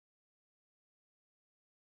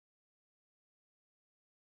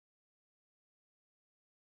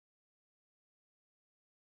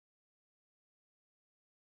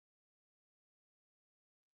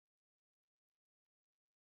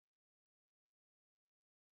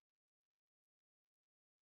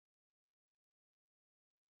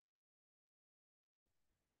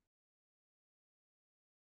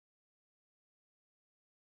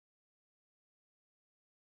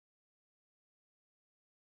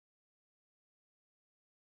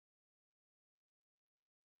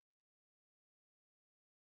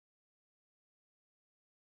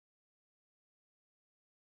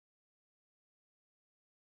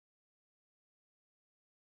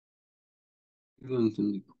Lo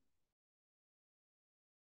entendí.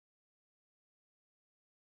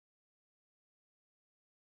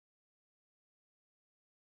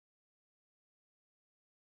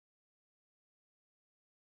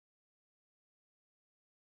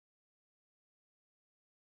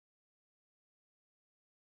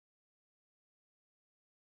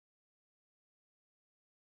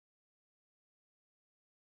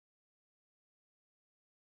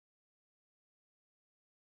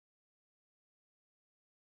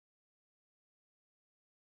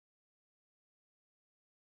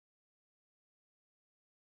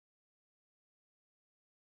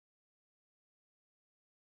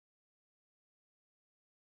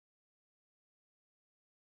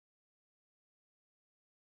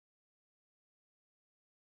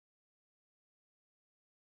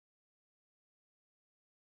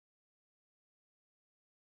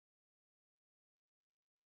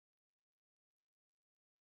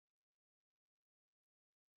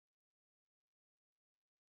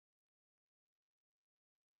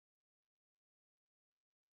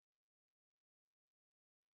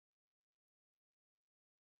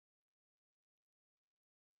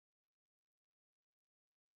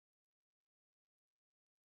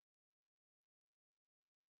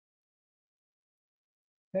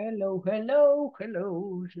 Hello, hello,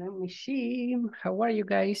 hello. Let me see. How are you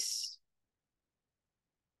guys?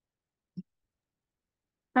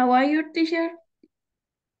 How are you, teacher?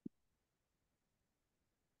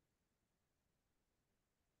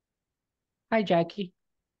 Hi, Jackie.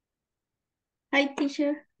 Hi,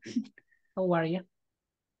 teacher. How are you?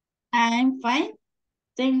 I'm fine.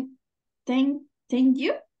 Thank, thank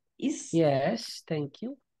you. Is Yes, thank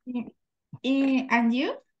you. and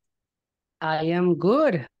you? I am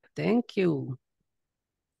good. Thank you.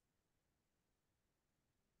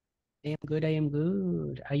 I am good. I am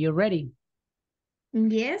good. Are you ready?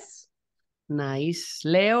 Yes. Nice.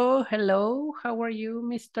 Leo, hello. How are you,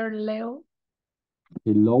 Mr. Leo?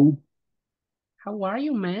 Hello. How are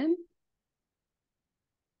you, man?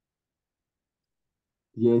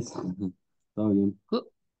 Yes. Está bien. Good.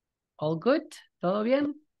 All good? ¿Todo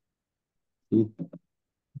bien? Sí.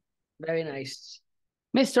 Very nice.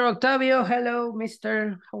 Mr. Octavio, hello,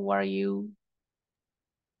 Mr. How are you?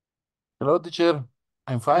 Hello, teacher.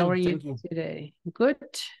 I'm How are fine, you thank you. today? Good?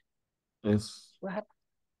 Yes. What happened?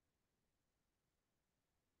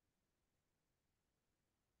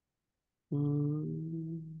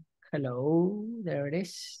 Hello, there it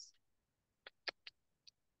is.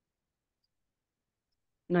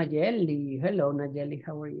 Nayeli, hello, Nayeli,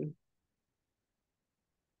 how are you?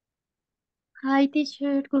 Hi,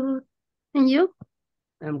 teacher. Good. And you?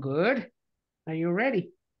 I'm good. Are you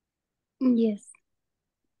ready? Yes.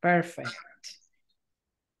 Perfect.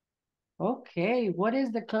 Okay, what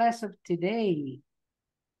is the class of today?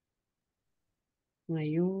 Are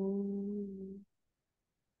you...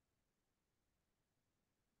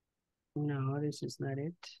 No, this is not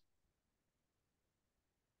it.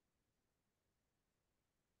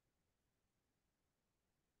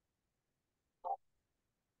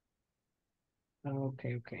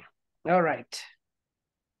 Okay, okay. All right.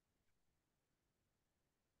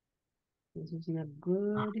 This is not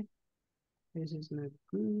good. This is not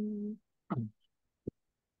good.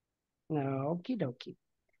 No, okie dokie.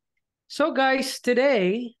 So guys,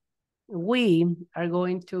 today we are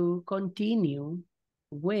going to continue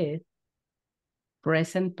with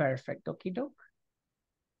present perfect, okie doke.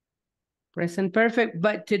 Present perfect,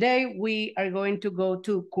 but today we are going to go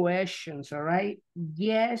to questions, all right?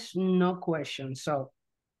 Yes, no questions. So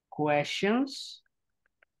questions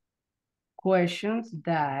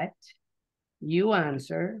that you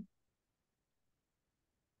answer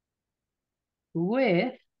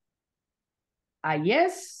with a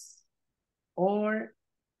yes or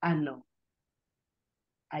a no.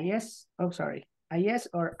 A yes, oh, sorry. A yes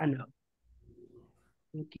or a no.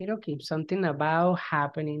 Okay, something about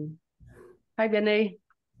happening. Hi, Vianney.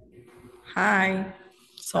 Hi,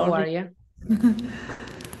 How are sorry. you?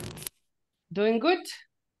 Doing good?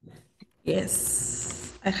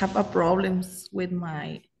 Yes, I have a problems with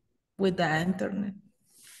the internet.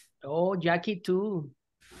 Oh, Jackie too.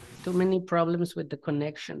 Too many problems with the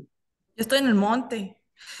connection. Yo estoy en el monte,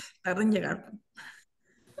 tarda en llegar.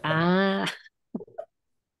 Ah,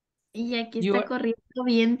 Y aquí you está are... corriendo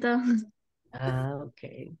viento. Ah,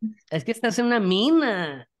 ok. Es que estás en una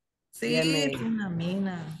mina. Sí, es Viene, una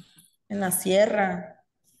mina en la sierra.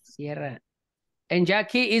 Sierra. And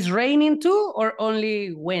Jackie, is raining too or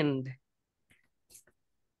only wind?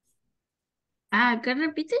 Can you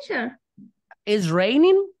repeat, teacher? Is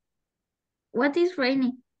raining? What is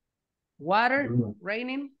raining? Water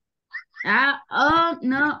raining?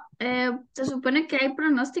 No, se supone que hay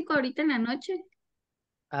pronóstico ahorita en la noche.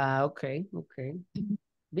 Okay, okay.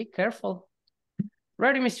 Be careful.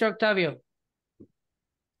 Ready, Mr. Octavio?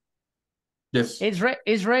 Yes.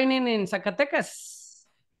 It's raining in Zacatecas.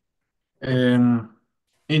 In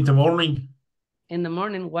the morning In the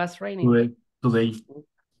morning was raining. today.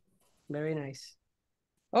 Very nice.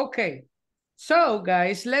 Okay, so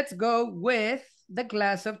guys, let's go with the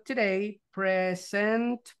class of today,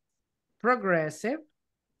 present progressive.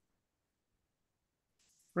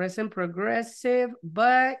 Present progressive,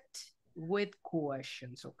 but with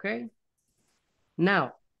questions, okay?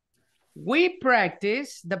 Now, we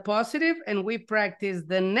practice the positive and we practice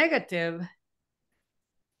the negative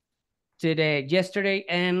today, yesterday,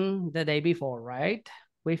 and the day before, right?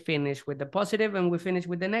 We finished with the positive and we finished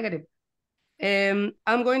with the negative. I'm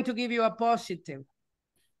going to give you a positive.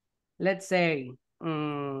 Let's say,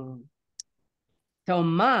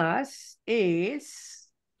 Tomas is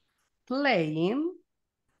playing,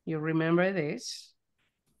 you remember this,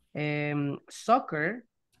 soccer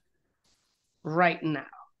right now,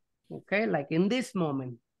 okay? Like in this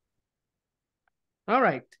moment. All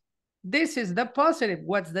right, this is the positive.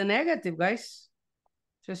 What's the negative, guys?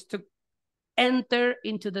 Just to enter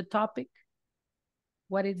into the topic.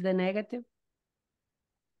 What is the negative?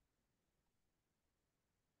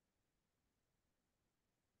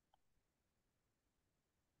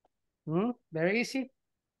 Very easy.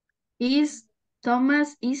 Is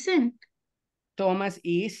Thomas isn't. Thomas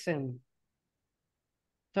isn't.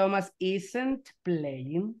 Thomas isn't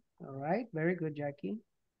playing. All right, very good, Jackie.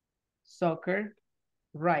 Soccer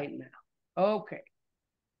right now. Okay.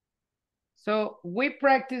 So we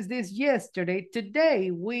practiced this yesterday.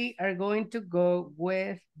 Today, we are going to go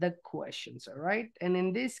with the questions, all right? And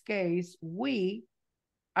in this case, we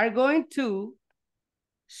are going to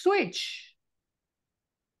switch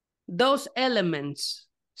those elements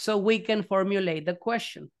so we can formulate the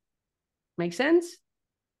question. Make sense?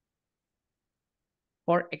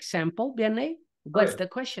 For example, Vianney, what's the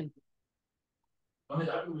question?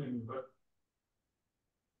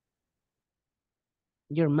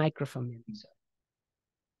 Your microphone, Vianney.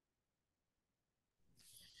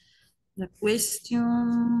 The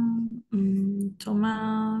question,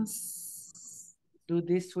 Thomas. Do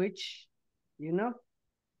this switch, you know?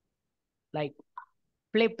 Like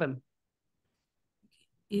flip them.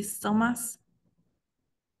 Is Thomas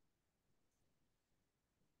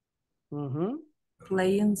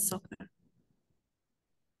playing soccer?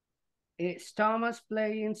 Is Thomas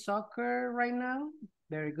playing soccer right now?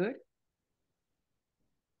 Very good.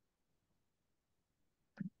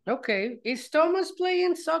 Okay, is Thomas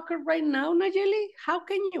playing soccer right now, Nayeli? How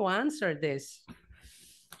can you answer this?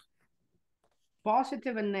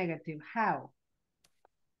 Positive and negative, how?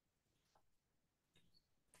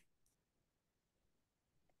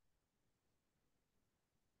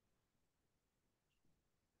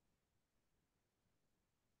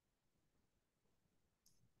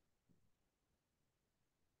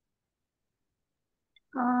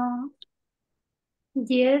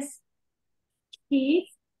 Yes, he.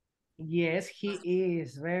 Yes, he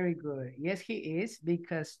is. Very good. Yes, he is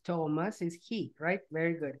because Thomas is he, right?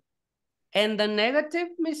 Very good. And the negative,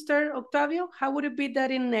 Mr. Octavio, how would it be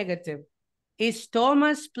that in negative? Is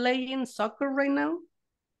Thomas playing soccer right now?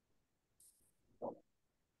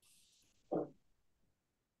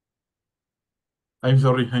 I'm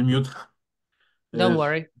sorry, I'm mute. Don't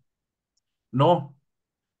worry. No,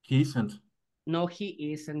 he isn't. No,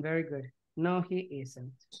 he isn't. Very good. No, he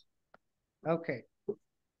isn't. Okay.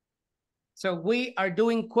 So we are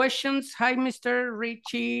doing questions. Hi, Mr.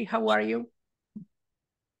 Richie. How are you?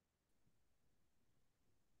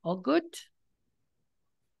 All good?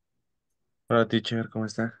 Hola, teacher, ¿cómo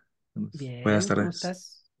está? Bien, Buenas ¿cómo tardes.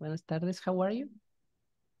 estás? Buenas tardes. How are you?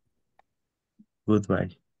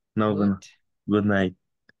 Goodbye. No, Good. bueno. Good night.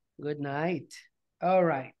 Good night. All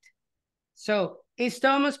right. So is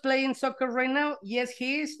Thomas playing soccer right now? Yes,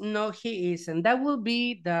 he is. No, he isn't. That will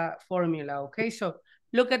be the formula, okay? So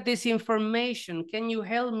look at this information. Can you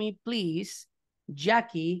help me, please,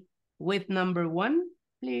 Jackie, with number 1,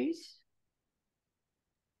 please?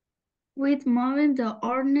 With moving the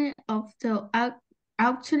order of the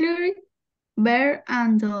auxiliary verb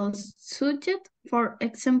and the subject, for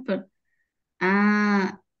example.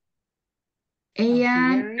 Auxiliary.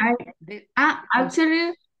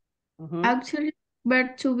 Auxiliary, auxiliary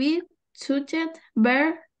verb to be, subject,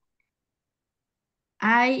 verb,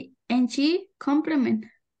 ing, complement.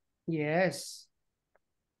 Yes.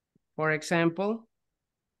 For example?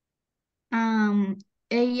 Ian,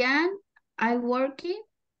 I working.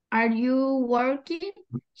 Are you working?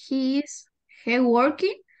 He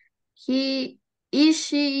working. She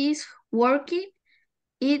is working?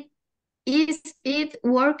 Is it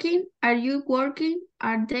working? Are you working?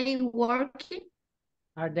 Are they working?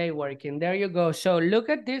 Are they working? There you go. So look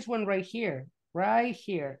at this one right here. Right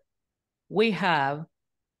here. We have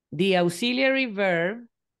the auxiliary verb,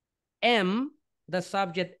 am, the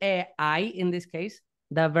subject I in this case,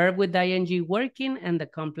 the verb with ing working, and the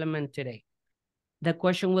complement today. The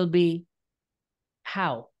question will be,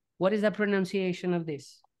 how? What is the pronunciation of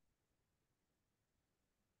this?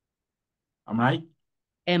 Am I?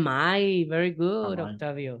 Am I? Very good, Am I?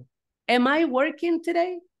 Octavio. Am I working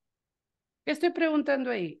today? ¿Qué estoy preguntando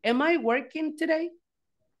ahí? Am I working today?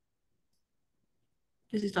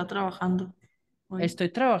 Que si está trabajando hoy. Estoy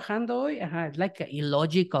trabajando hoy. Ajá, it's like an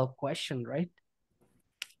illogical question, right?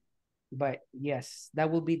 But yes,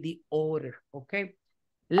 that will be the order, okay?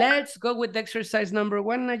 Let's go with exercise number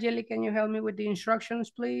 1. Nayeli, can you help me with the instructions,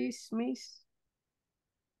 please, miss?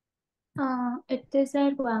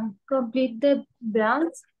 Exercise 1. Complete the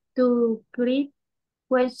blanks to create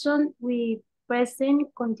question with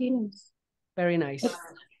present continuous. Very nice.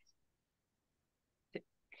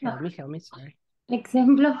 Help me, sorry.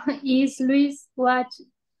 Example is Luis watch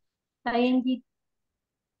ing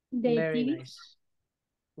the Very TV. nice.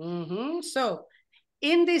 So,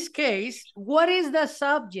 in this case, what is the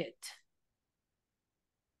subject?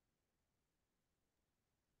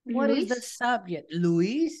 What is the subject?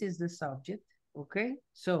 Luis is the subject, okay?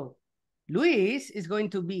 So, Luis is going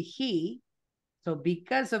to be he. So,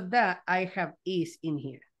 because of that, I have is in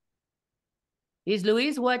here. Is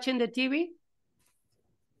Luis watching the TV?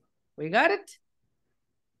 We got it?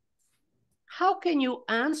 How can you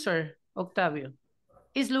answer, Octavio?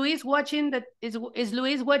 Is Luis watching the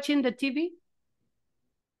Luis watching the TV?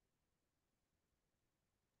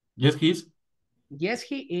 Yes, he is. Yes,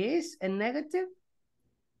 he is. And negative?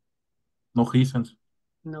 No, he isn't.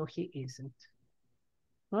 No, he isn't.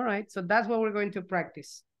 All right, so that's what we're going to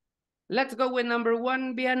practice. Let's go with number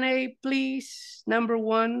 1, Vianney, please. Number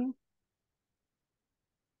 1.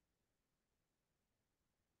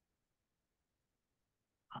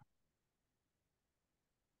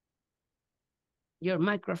 Your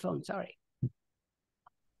microphone, sorry.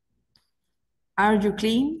 Are you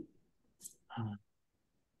clean?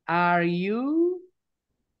 Are you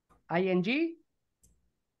ing?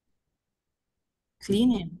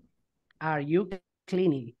 Cleaning. Are you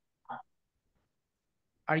cleaning?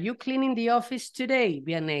 Are you cleaning the office today,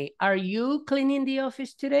 Vianney? Are you cleaning the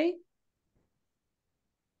office today?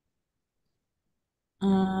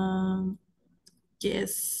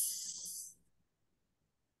 Yes.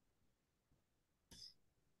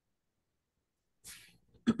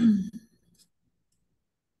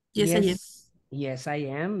 Yes, I am. Yes, I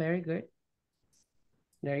am. Very good.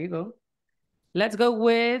 There you go. Let's go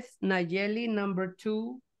with Nayeli, number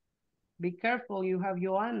 2. Be careful, you have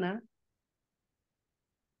Joanna.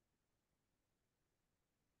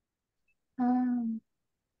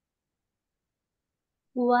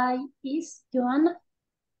 Why is Joanna?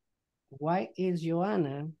 Why is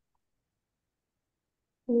Joanna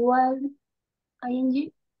While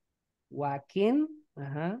ing. walking?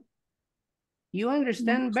 You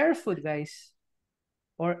understand barefoot, guys?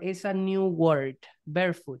 Or is a new word,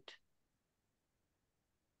 barefoot?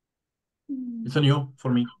 It's a new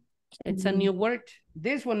for me. It's a new word.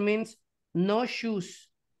 This one means no shoes.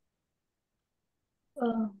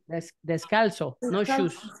 Descalzo, no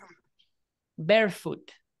shoes.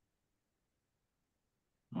 Barefoot.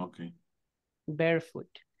 Okay. Barefoot.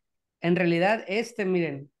 En realidad,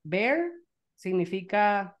 miren, bare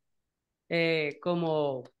significa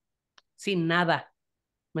como sin nada.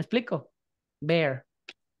 ¿Me explico? Bare.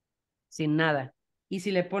 Sin nada. Y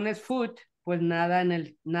si le pones foot, pues nada en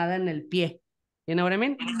el pie. You know what I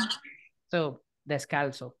mean? So,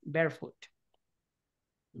 descalzo, barefoot.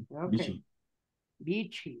 Okay.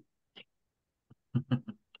 Beachy.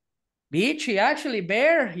 Beachy, actually,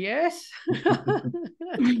 bare, yes.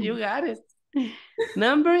 You got it.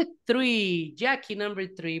 Number 3, Jackie, number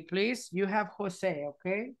 3, please. You have Jose,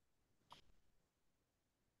 okay?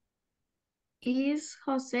 Is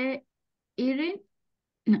Jose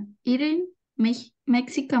eating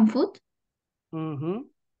Mexican food?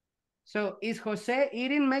 So, is Jose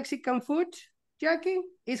eating Mexican food, Jackie?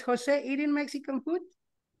 Is Jose eating Mexican food?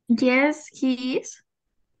 Yes, he is.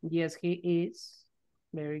 Yes, he is.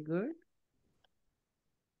 Very good.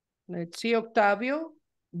 Let's see, Octavio.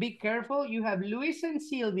 Be careful. You have Luis and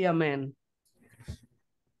Sylvia, man.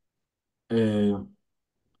 They,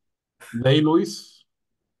 Luis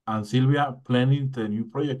and Sylvia, planning the new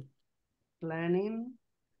project. Planning.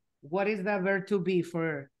 What is the verb to be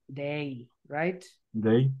for they, right?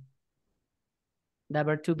 They. The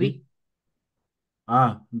verb to be.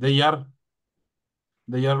 They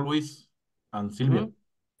are Luis and Silvia. Ujú.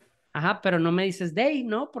 Ajá, pero no me dices they,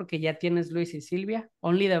 ¿no? Porque ya tienes Luis y Silvia.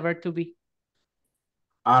 Only the verb to be.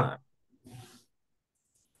 Are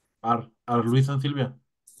Luis and Silvia.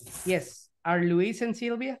 Yes. Are Luis and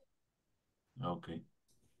Silvia? Okay.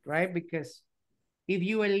 Right? Because if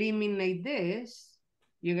you eliminate this,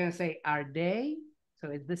 you're going to say, are they? So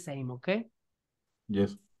it's the same, okay?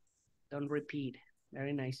 Yes. Don't repeat.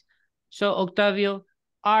 Very nice. So, Octavio,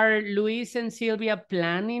 are Luis and Silvia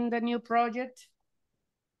planning the new project?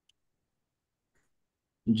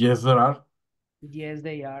 Yes, there are. Yes,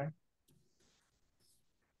 they are.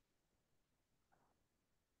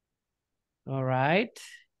 All right.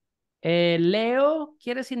 Leo,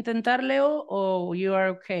 ¿quieres intentar, Leo, o you are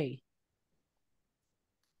okay?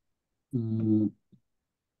 Pero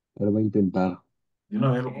voy a intentar. De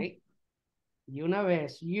una vez, loco. Okay. Y una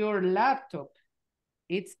vez, your laptop,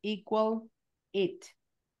 it's equal it.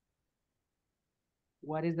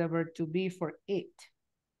 What is the verb to be for it?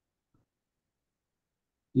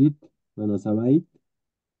 It, bueno, estaba it.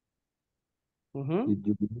 Mhm. It,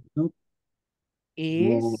 your laptop.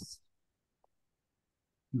 Wow, Is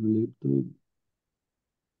your laptop.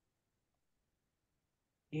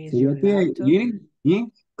 your ¿Sería que laptop? bien?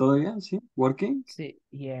 ¿Bien? ¿Todavía? ¿Sí? ¿Working? Sí,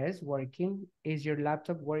 yes, working. Is your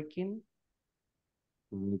laptop working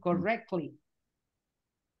Correctly. correctly?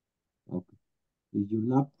 Okay. Is your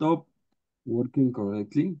laptop working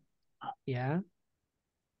correctly? Yeah.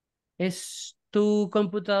 ¿Es tu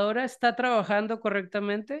computadora está trabajando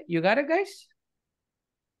correctamente? You got it, guys?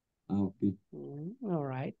 Okay. All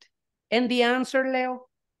right. And the answer, Leo,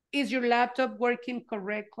 is your laptop working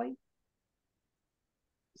correctly?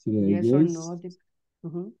 Sería Yes or yes. no?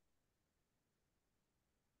 Mhm.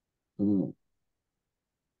 Mm,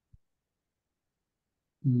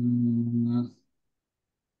 mm,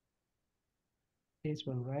 This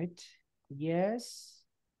one, right? Yes.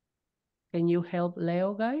 Can you help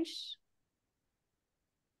Leo, guys?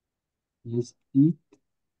 yes, it.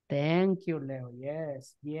 Thank you, Leo.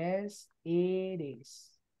 Yes, yes, it is.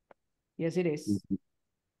 Yes, it is. Mhm.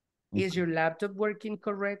 Is Okay. your laptop working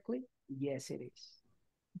correctly? Yes, it is.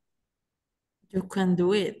 You can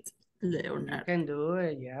do it, You Leonard. can do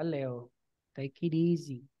it. Yeah, Leo. Take it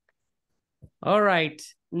easy. All right.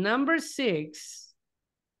 Number 6.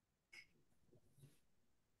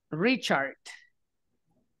 Richard.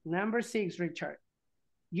 Number 6, Richard.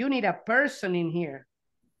 You need a person in here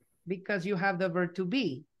because you have the verb to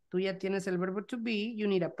be. Tú ya tienes el verbo to be. You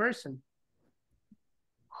need a person.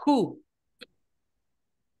 Who?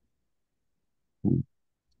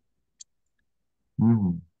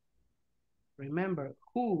 Mm, Remember,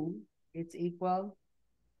 who, it's equal,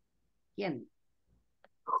 ¿quién?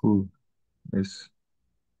 who is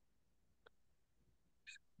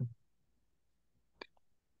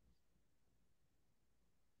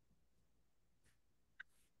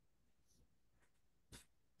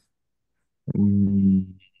mm,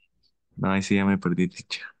 no, ahí sí ya me perdí,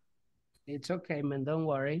 teacher. It's okay, man, don't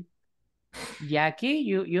worry. Jackie,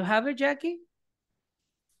 you have it, Jackie?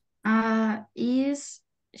 Is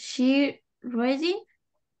she reading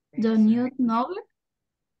the new Exactly. novel?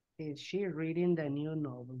 Is she reading the new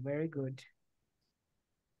novel? Very good.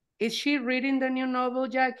 Is she reading the new novel,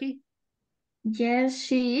 Jackie? Yes,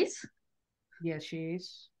 she is. Yes, she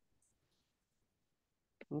is.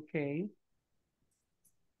 Okay.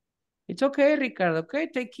 It's okay, Ricardo. Okay,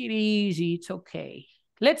 take it easy. It's okay.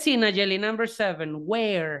 Let's see, Nayeli, number 7.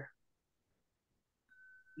 Where?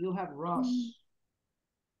 You have Ross.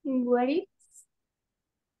 Where is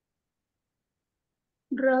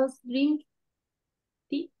Rose drink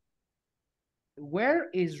tea? Where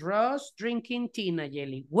is Ross drinking tea,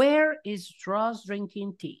 Nayeli? Where is Ross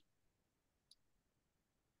drinking tea?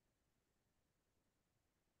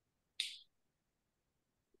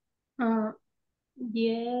 Uh,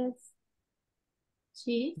 yes,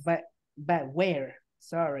 she is. But where?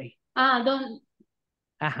 Sorry. Don't.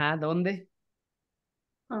 Ajá, ¿dónde?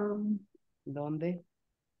 Um, ¿Dónde?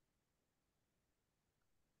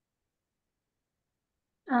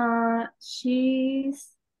 she's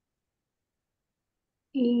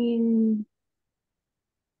in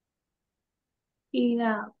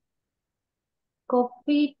a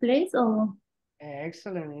coffee place or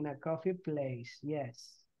Excellent, in a coffee place,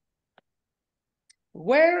 yes.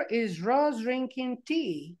 Where is Ross drinking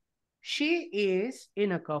tea? She is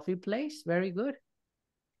in a coffee place. Very good.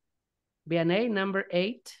 Vianney, number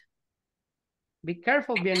 8. Be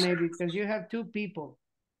careful, Vianney, because you have 2 people.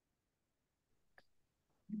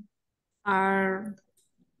 Are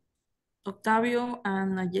Octavio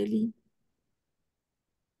and Nayeli.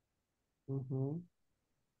 Mhm.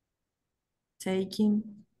 taking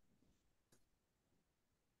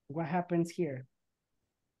What happens here?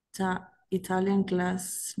 the Italian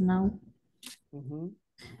class now. Mhm.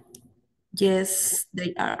 Yes,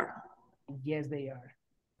 they are. Yes, they are.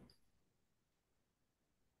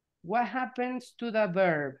 What happens to the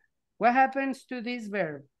verb? What happens to this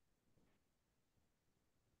verb?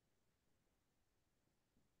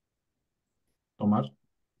 Tomar.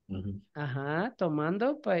 Ujú.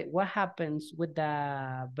 Tomando, but what happens with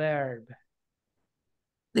the verb?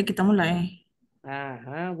 Le quitamos la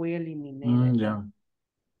E. We eliminate it, Ya.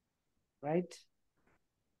 right?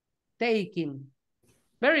 Taking.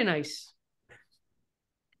 Very nice.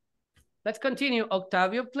 Let's continue.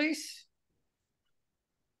 Octavio, please.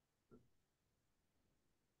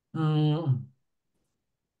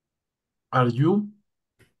 Are you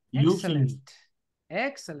using Excellent.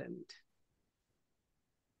 Excellent.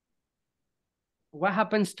 What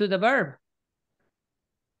happens to the verb?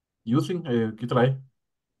 using? Quita la E.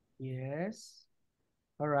 Yes.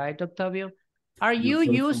 All right, Octavio. Are Your you cell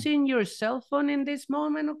phone. using your cell phone in this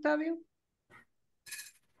moment, Octavio?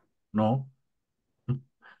 No.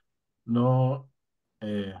 No.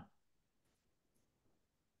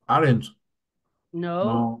 Aren't. No.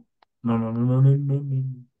 No. No, no, no, no, no, no,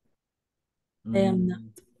 no. I am not.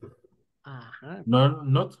 No,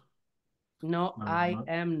 not. No, No, I not.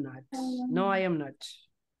 am not. No, I am not.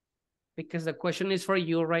 Because the question is for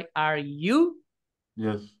you, right? Are you?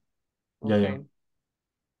 Yes. Okay. Ya.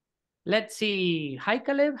 Let's see. Hi,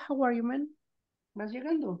 Caleb. How are you, man? ¿Vas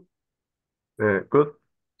llegando? Good.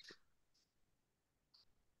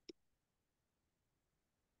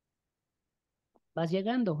 ¿Vas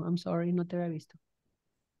llegando? I'm sorry, no te había visto.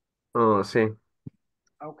 Oh, sí.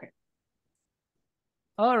 Okay.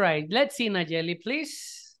 All right. Let's see, Nayeli,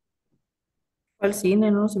 please. Al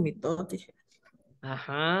cine no nos invitó, teacher.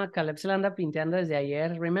 Caleb se la anda pinteando desde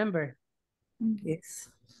ayer, remember? Yes.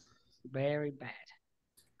 Very bad.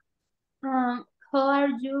 How are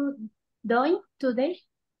you doing today?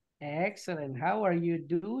 Excellent. How are you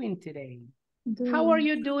doing today? Doing. How are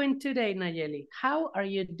you doing today, Nayeli? How are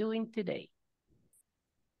you doing today?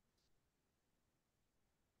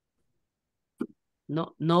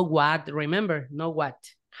 No, no what, remember, no what,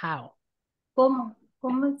 how. ¿Cómo?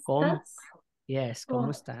 ¿Cómo ¿Cómo? estás? Yes, ¿cómo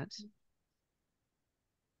estás?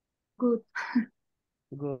 Good.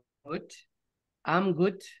 Good. I'm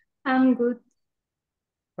good. I'm good.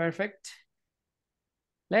 Perfect.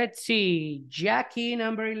 Let's see. Jackie,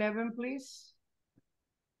 number 11, please.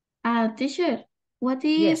 Teacher, what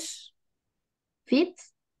is Yes. fit?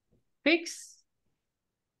 Fix.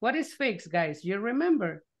 What is fix, guys? You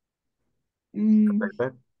remember?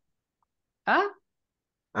 Arreglar. Ah,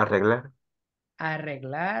 Arreglar.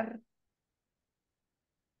 arreglar.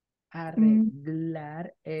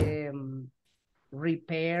 Arreglar.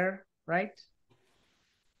 Repair, right?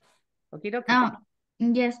 Okay, okay.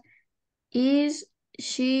 Yes. Is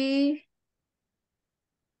she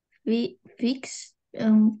fix?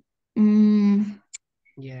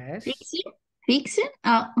 Yes. Fixing?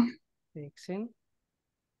 Fixing.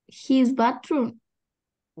 His bathroom.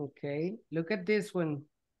 Okay, look at this one.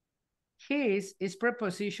 His is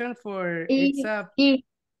preposition for He, it's a he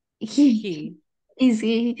he. is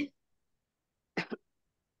he.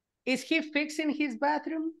 Is he fixing his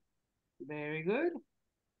bathroom? Very good.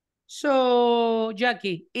 So,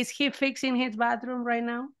 Jackie, is he fixing his bathroom right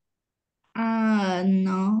now?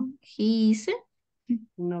 No, he isn't.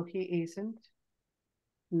 No, he isn't.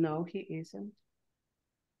 No, he isn't.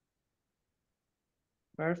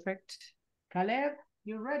 Perfect. Caleb,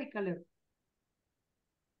 you ready, Caleb?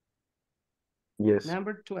 Yes.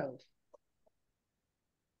 Number 12.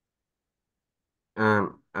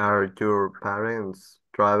 Are your parents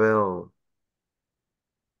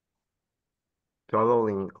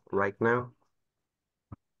traveling right now?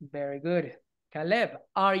 Very good. Caleb,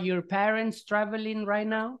 are your parents traveling right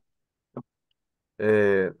now?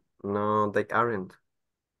 No, they aren't.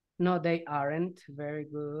 No, they aren't. Very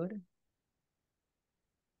good.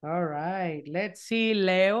 All right, let's see,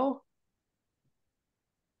 Leo.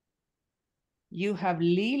 You have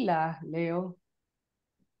Lila, Leo.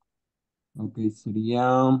 Ok,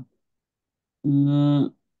 sería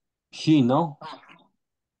she, ¿no?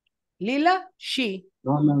 Lila, she.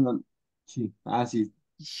 No, no, no. Sí. Sí,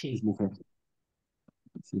 She. es mujer.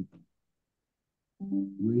 Sí.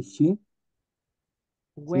 Where is she?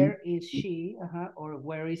 Where is she? Or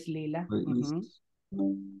where is Lila? Where is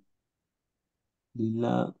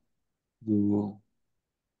Lila doing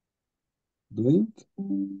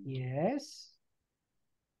Yes.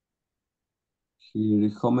 her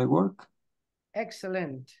homework?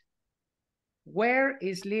 Excellent. Where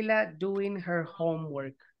is Lila doing her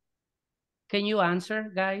homework? Can you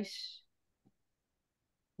answer, guys?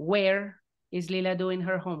 Where is Lila doing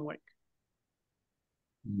her homework?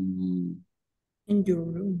 Mm, In your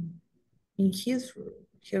room. In his room.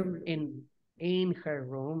 Her room. In her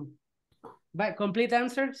room. But complete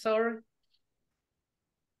answer, sorry.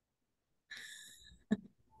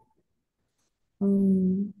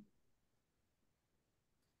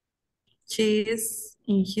 She is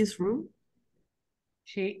in his room.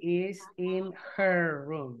 She is in her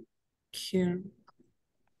room. Here.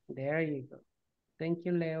 There you go. Thank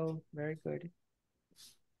you, Leo. Very good.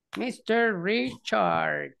 Mr.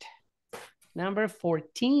 Richard, number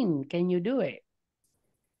 14. Can you do it?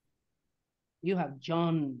 You have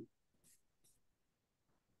John.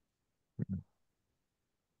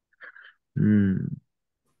 Mm.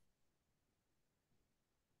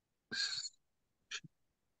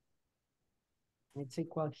 It's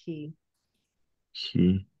equal he.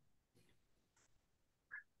 He.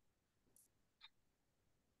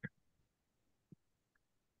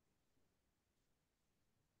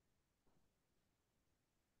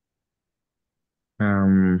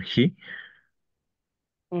 He.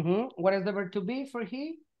 What is the verb to be for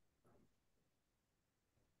he?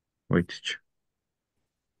 Wait, teacher.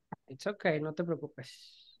 It's okay, no te preocupes.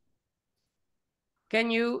 Can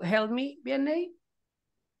you help me, Vianney?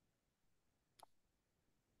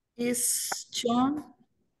 Is John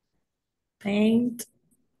painting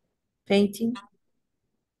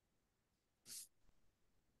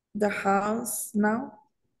the house now?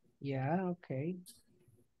 Yeah, okay.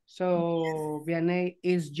 So, Vianney,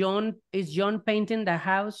 is John painting the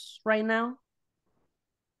house right now?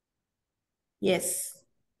 Yes,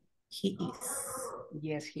 he is.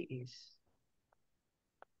 Yes, he is.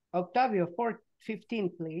 Octavio, 15,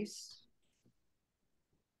 please.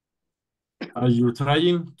 Are you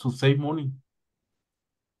trying to save money?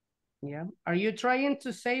 Yeah. Are you trying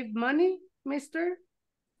to save money, mister?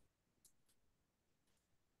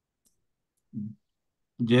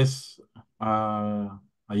 Yes, I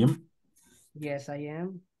am. Yes, I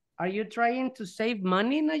am. Are you trying to save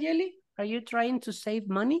money, Nayeli? Are you trying to save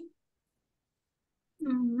money?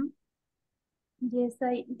 Yes,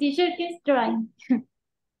 teacher is trying.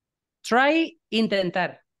 Try,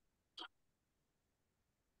 intentar.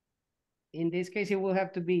 In this case, it will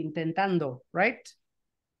have to be intentando, right?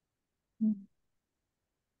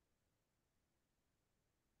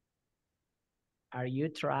 Are you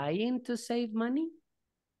trying to save money?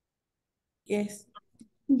 Yes.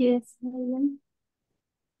 Yes, I am.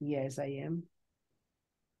 Yes, I am.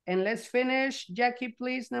 And let's finish. Jackie,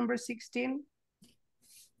 please, number 16.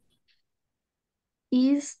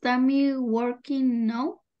 Is Tammy working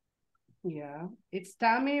now? Yeah. It's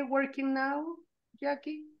Tammy working now,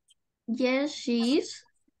 Jackie? Yes, she is.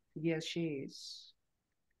 Yes, she is.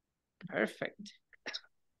 Perfect.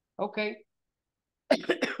 Okay.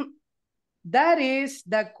 That is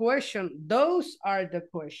the question. Those are the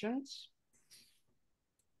questions.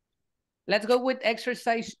 Let's go with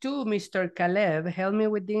exercise 2, Mr. Caleb. Help me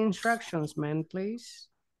with the instructions, man, please.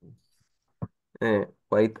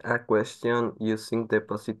 Write a question using the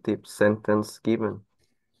positive sentence given.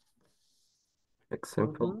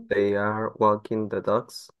 Example, they are walking the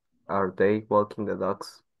dogs. Are they walking the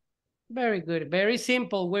dogs? Very good. Very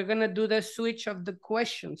simple. We're going to do the switch of the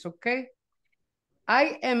questions, okay?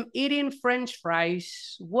 I am eating French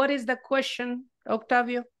fries. What is the question,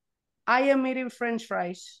 Octavio? I am eating French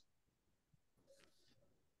fries.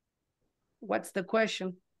 What's the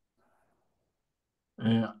question?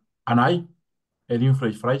 And I eating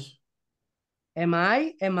French fries. Am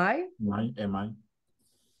I? Am I?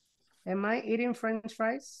 Am I eating French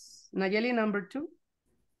fries? Nayeli, number 2.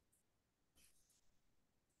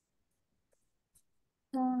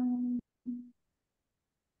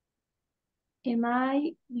 Am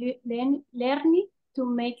I learning to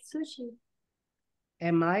make sushi?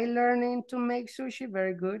 Am I learning to make sushi?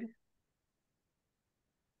 Very good.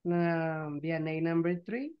 Vianney, number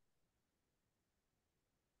 3.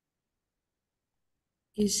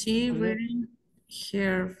 Is she reading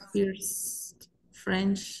her first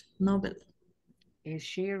French novel? Is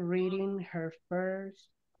she reading her first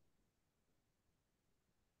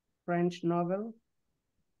French novel?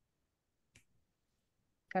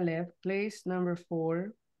 Caleb, please, number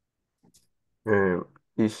 4.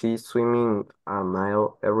 Is she swimming a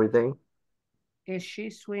mile every day? Is she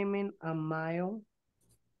swimming a mile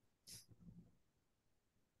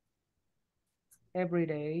every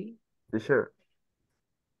day? Sure.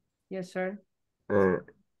 Yes, sir.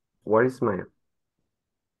 What is mile?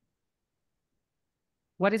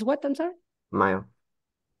 What is what, I'm sorry? Mile.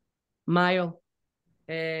 Mile.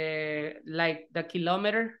 Like the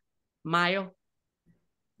kilometer, mile.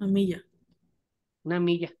 A milla. Una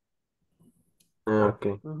milla.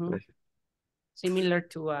 Okay. Similar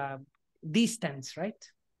to distance,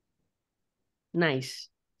 right? Nice.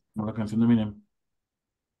 Como la canción de Eminem.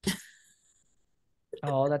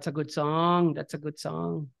 Oh, that's a good song. That's a good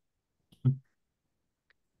song.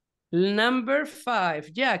 Number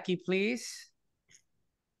 5, Jackie, please.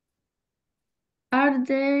 Are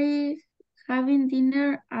they having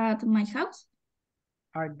dinner at my house?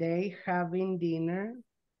 Are they having dinner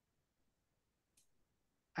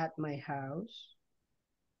at my house?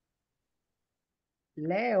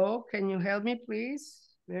 Leo, can you help me, please?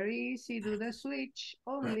 Very easy, do the switch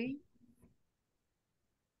only.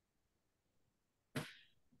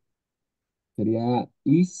 Sería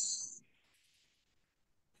is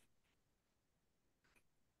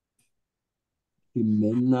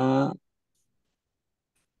Jimena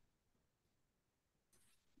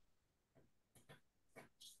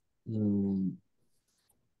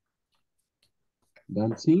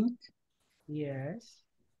dancing? Yes.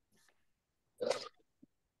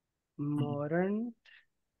 Modern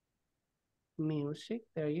music,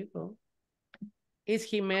 there you go. Is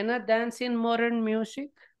Jimena dancing modern music?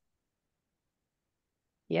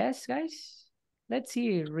 Yes, guys. Let's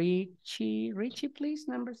see, Richie, please,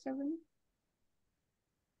 number 7.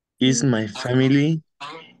 Is my family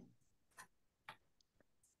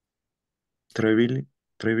traveling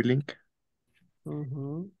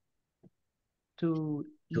To to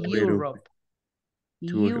Europe.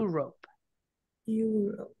 Europe?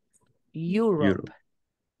 Europe.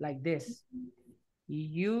 Like this.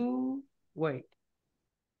 Europe.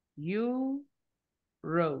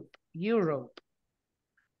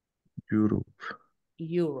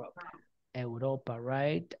 Europa,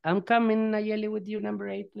 right? I'm coming, Nayeli, with you, number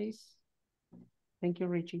 8, please. Thank you,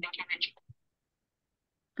 Richie.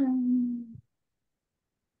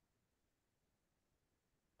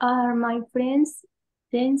 Are my friends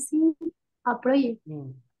dancing a project?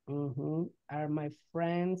 Are my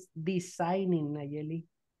friends designing, Nayeli?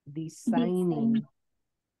 Designing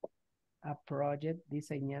a project,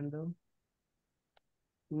 diseñando.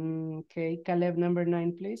 Okay, Caleb, number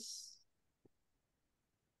 9, please.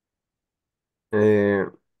 Is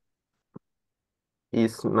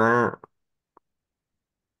my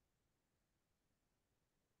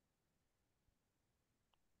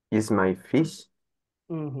fish Is my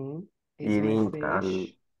eating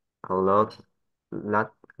fish a lot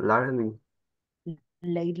lately?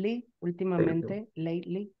 lately, últimamente,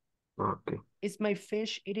 lately? Okay. Is my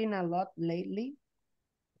fish eating a lot lately?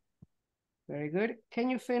 Very good. Can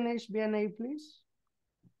you finish, BNA, please?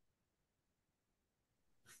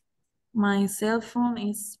 My cell phone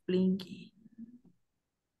is blinking.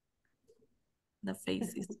 The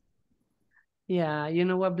faces. Yeah, you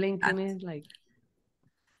know what blinking is? Like,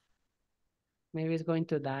 maybe it's going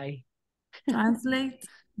to die. Translate,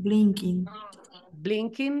 blinking.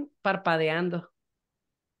 Blinking, parpadeando.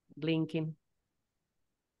 Blinking.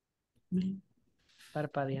 Blink.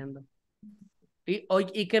 Parpadeando.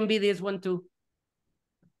 It can be this one too.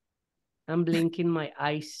 I'm blinking my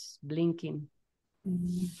eyes, blinking.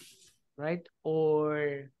 Right?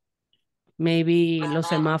 Or maybe los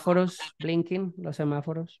semáforos, blinking. Los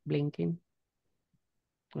semáforos, blinking.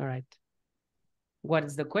 All right. What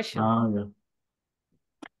is the question?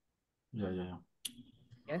 Yeah.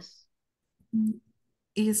 Yes?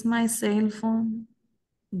 Is my cell phone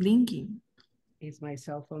blinking? Is my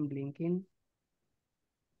cell phone blinking?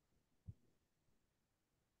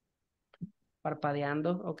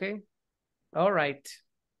 Parpadeando, okay. All right.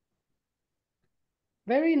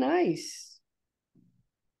 Very nice.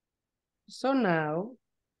 So now,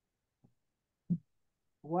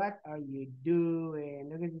 what are you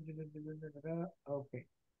doing? Okay.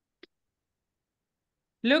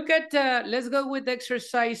 Look at, let's go with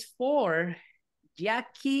exercise 4.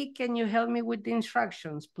 Jackie, can you help me with the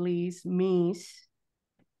instructions, please, miss?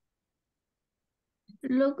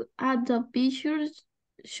 Look at the pictures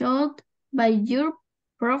showed by your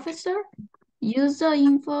professor. Use the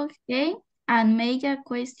info game and make a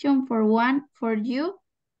question for you.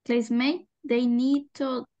 Classmate, they need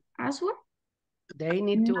to answer? They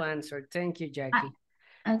need to answer. Thank you, Jackie.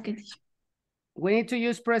 Okay. We need to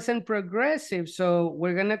use present progressive, so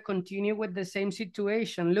we're gonna continue with the same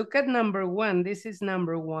situation. Look at number 1. This is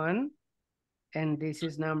number 1, and this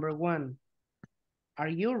is number 1. Are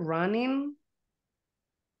you running?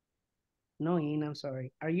 No, Ian, I'm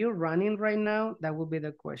sorry. Are you running right now? That would be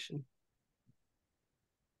the question.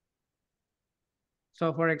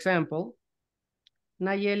 So for example,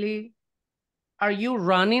 Nayeli, are you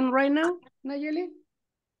running right now, Nayeli?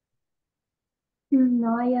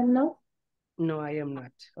 No, I am not. No, I am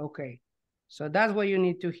not. Okay. So that's what you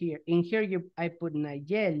need to hear. In here, I put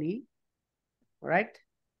Nayeli, right?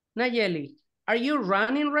 Nayeli, are you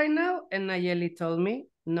running right now? And Nayeli told me,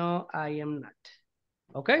 no, I am not.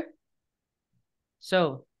 Okay?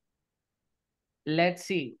 So, let's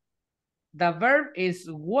see. The verb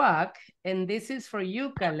is walk, and this is for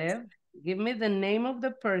you, Caleb. Give me the name of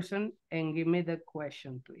the person and give me the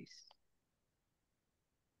question, please.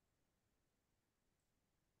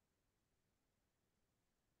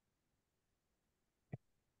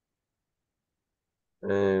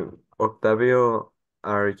 Octavio,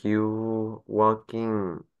 are you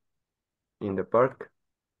walking in the park?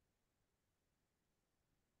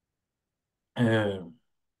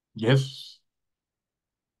 Yes.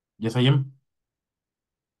 Yes, I am.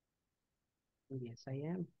 Yes, I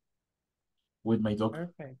am. With my dog.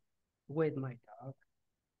 Perfect. With my dog.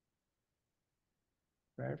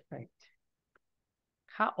 Perfect.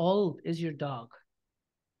 How old is your dog?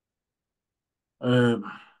 5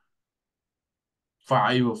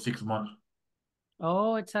 or 6 months.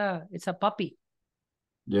 Oh, it's a puppy.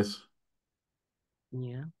 Yes.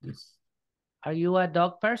 Yeah. Yes. Are you a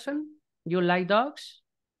dog person? You like dogs?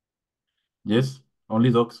 Yes.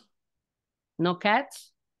 Only dogs. No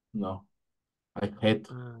cats? No. I hate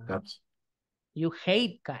cats. You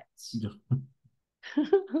hate cats. Yeah.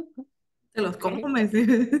 Te los Okay. comes.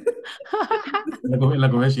 La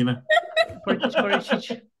comida china.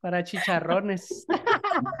 Para chicharrones.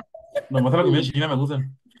 Nomás la comida china me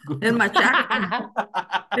gustan. El machaca.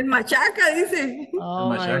 El machaca, dice. Oh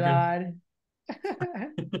my God.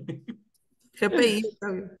 GPI,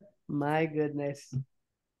 Octavio. My goodness.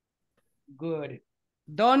 Good.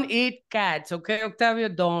 Don't eat cats, okay, Octavio?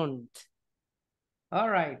 Don't. All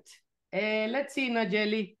right. Let's see,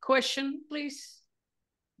 Najeli. Question, please.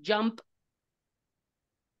 Jump.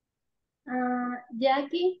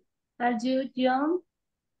 Jackie, are you young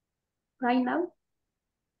right now?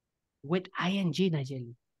 With ing,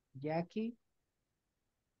 Najeli. Jackie,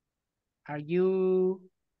 are you...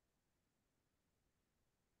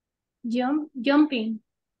 Jumping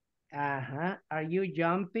Are you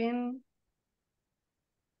jumping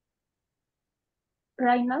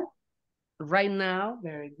right now? right now?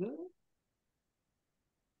 Very good.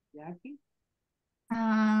 Jackie?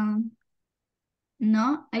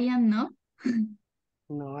 No, I am not.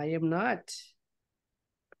 No, I am not.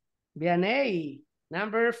 Vianney,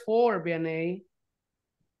 number 4, Vianney.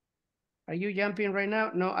 Are you jumping right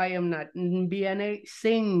now? No, I am not. Vianney,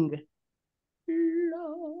 sing.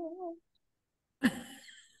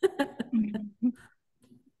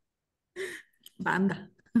 Banda.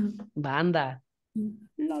 Banda.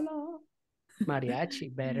 La, la.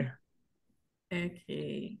 Mariachi, better.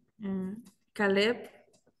 Okay. Caleb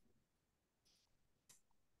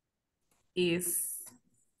is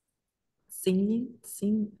singing.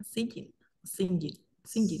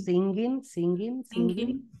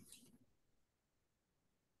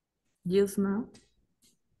 Just now.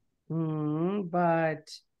 But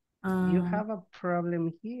you have a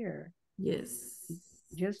problem here. Yes.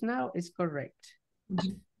 Just now is correct.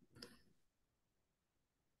 Mm-hmm.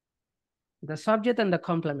 The subject and the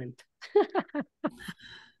complement.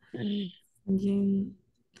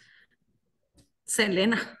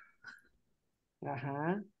 Selena.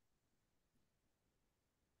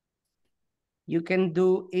 You can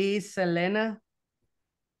do, is Selena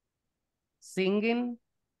singing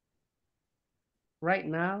right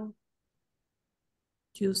now?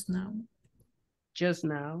 Just now. Just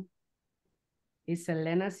now. Is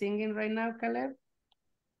Selena singing right now, Caleb?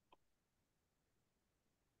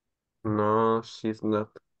 No, she's not.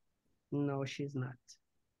 No, she's not.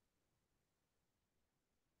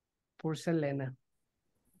 Poor Selena.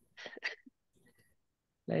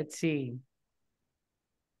 Let's see.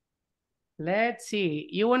 Let's see.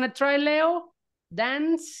 You want to try, Leo?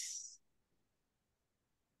 Dance?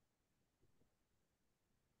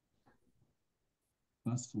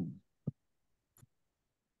 Fast food.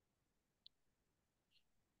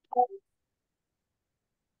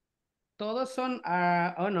 Todos son,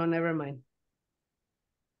 oh no, never mind.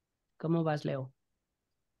 ¿Cómo vas, Leo?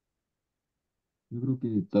 Yo creo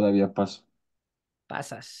que todavía paso.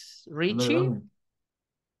 Pasas. Richie?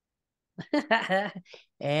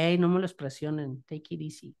 Hey, no me los presionen. Take it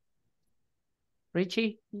easy.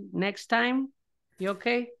 Richie, next time, you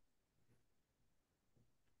okay?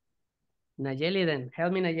 Nayeli then.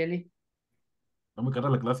 Help me, Nayeli. No me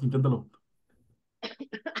cara la clase, inténtalo.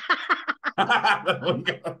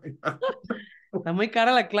 Está muy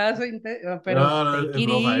cara la clase, pero no, take es it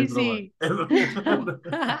broma, easy. es broma.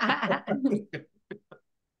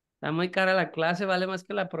 Está muy cara la clase, vale más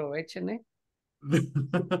que la aprovechen, ¿eh?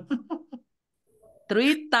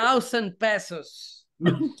 3,000 pesos.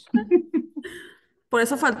 Por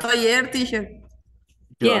eso faltó ayer, teacher.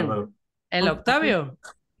 Qué ¿Quién? bárbaro. El Octavio.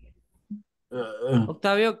 Eh,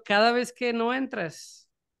 Octavio, cada vez que no entras,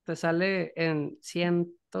 te sale en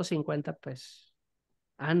 150 pesos.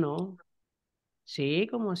 Ah, no. Sí,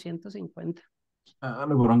 como 150.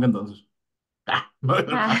 me bronca entonces. Ya,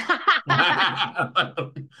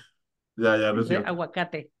 no es De cierto.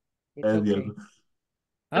 aguacate. It's Es okay. cierto.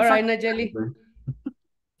 All right, Nayeli. Ok.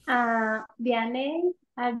 Vianney,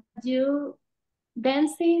 are you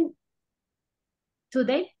dancing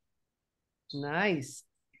today? Nice.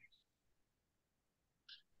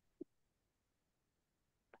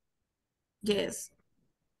 Yes.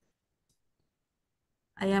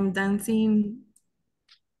 I am dancing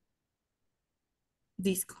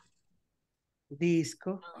disco.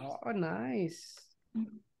 Disco. Oh, nice.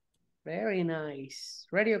 Very nice.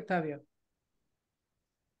 Ready, Octavio?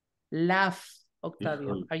 Laugh, Octavio.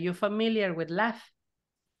 Híjole. Are you familiar with laugh?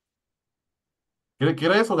 ¿Qué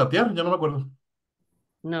era eso? ¿Gatear? Ya no me acuerdo.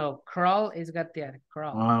 No, crawl is gatear.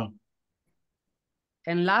 Crawl. Ah,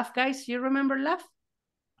 And laugh, guys, you remember laugh?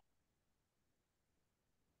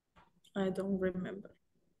 I don't remember.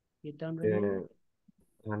 You don't remember?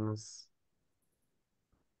 Ganas.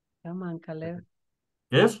 Come on, Caleb.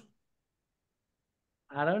 ¿qué es?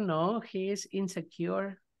 I don't know. He is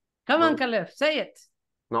insecure. Come on, No, Caleb, say it.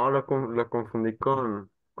 no, lo confundí con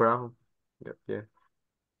Crown. Yeah.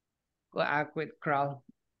 With crawl.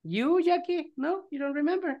 You, Jackie? No, you don't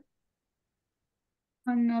remember?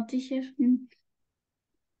 Oh, no, teacher.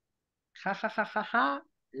 Ha, ha, ha, ha, ha.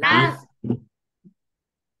 Ah, Laugh.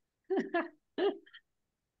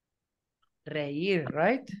 Reír,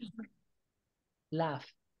 right?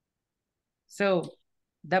 Laugh. So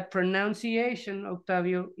the pronunciation,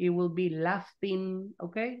 Octavio, it will be laughing,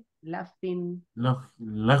 okay? Laughing.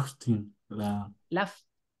 Laughing. Laugh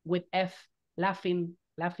with F. Laughing.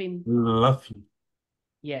 Laughing.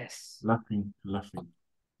 Yes. Laughing.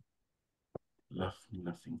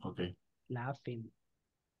 Ok. Laughing.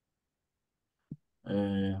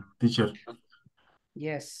 Teacher,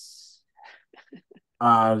 Yes.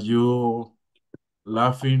 are you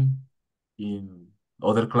laughing in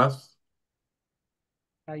other class?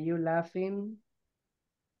 Are you laughing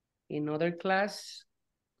in other class?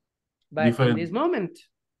 But in Different. this moment.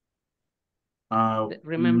 Ah,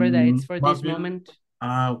 Remember that it's for más this bien. moment.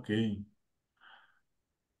 Ok.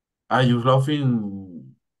 Are you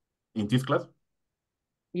laughing in this class?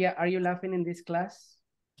 Yeah, are you laughing in this class?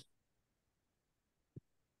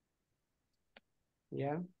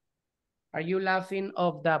 Yeah. Are you laughing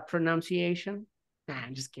of the pronunciation? Nah,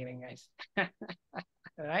 I'm just kidding, guys. All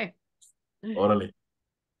right. Órale.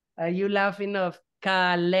 Are you laughing of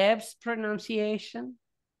Caleb's pronunciation?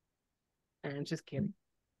 I'm just kidding.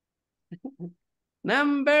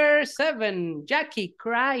 Number 7, Jackie,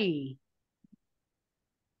 cry.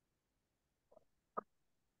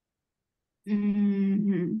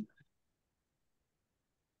 mhm.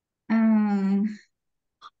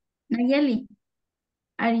 Nayeli,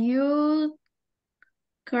 are you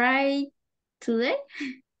cry today?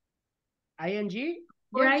 ING,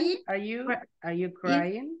 Crying? Jackie, are you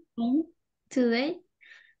crying Today?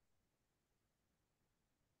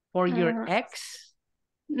 for your Uh, ex?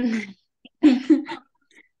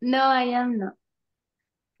 no, I am not.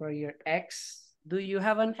 For your ex? Do you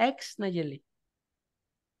have an ex, Nayeli?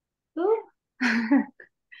 Who?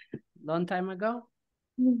 Long time ago?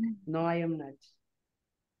 No, I am not.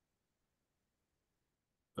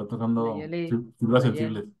 Está tocando Nayeli, fibras Nayeli.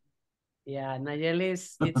 sensibles. Yeah, Nayeli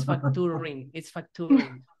it's facturing. It's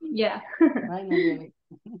facturing. Yeah. Hi, Nayeli.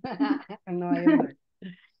 No, I am not.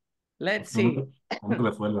 Let's see. ¿Cómo te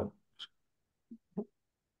le fue la?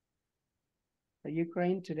 Are you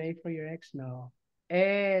crying today for your ex? No.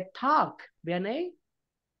 Talk, Vianney.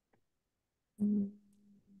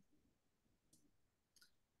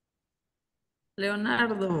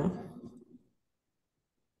 Leonardo,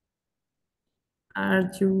 are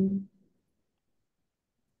you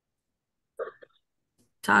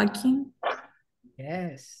talking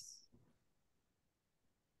Yes.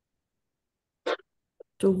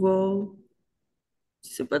 to go?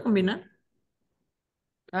 ¿Sí se puede combinar?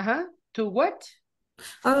 Uh-huh. To what?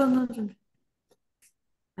 Oh, no.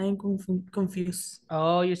 I am confused.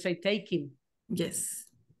 Oh, you say taking, Yes.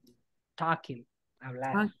 talking,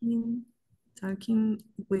 hablar. Talking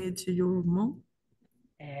with your mom.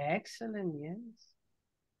 Excellent, yes.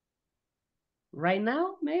 Right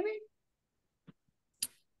now, maybe?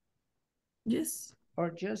 Yes.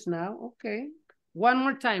 Or just now? Okay. One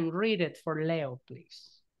more time, read it for Leo,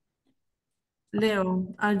 please.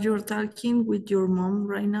 Leo, are you talking with your mom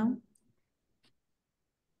right now?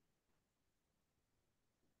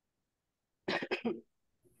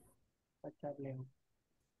 that, Leo?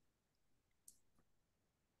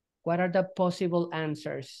 What are the possible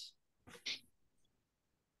answers?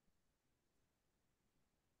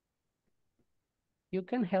 You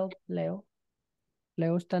can help, Leo.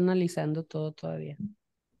 Leo está analizando todo todavía.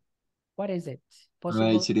 What is it? Possible?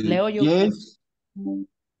 Right, sería Leo, you... yes.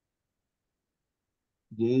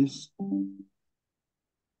 Yes.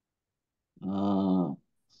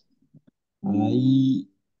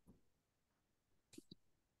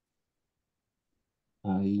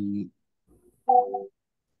 I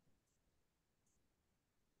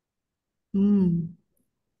Mm.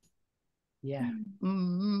 Yeah.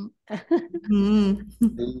 Mm.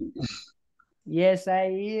 Yes, I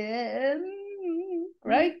am.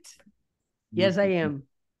 Right? Yes, I am.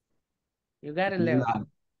 You got it, Leo.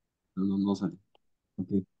 No sale.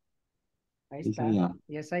 Okay. Ahí Yes, está. I am.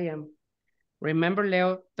 Yes, I am. Remember,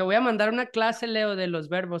 Leo, te voy a mandar una clase, Leo, de los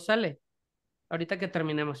verbos, ¿sale? Ahorita que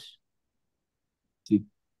terminemos. Sí.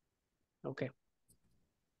 Ok.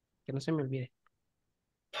 Que no se me olvide.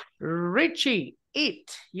 Richie,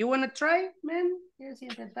 eat. You want to try, man? ¿Quieres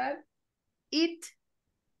intentar? Eat.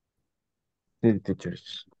 Sí,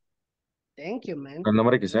 teachers. Thank you, man. ¿El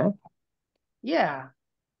nombre que sea? Yeah.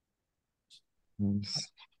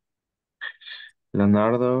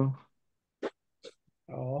 Leonardo.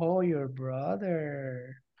 Oh, your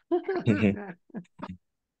brother.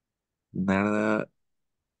 Leonardo.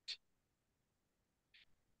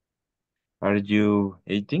 Are you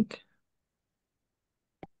eating?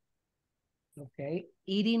 Okay.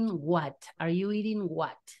 Eating what? Are you eating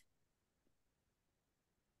what?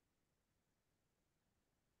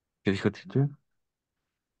 ¿Qué dijo teacher?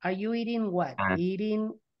 Are you eating what?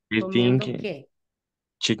 Eating, Eating comiendo qué?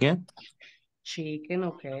 chicken? Chicken,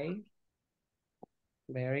 okay.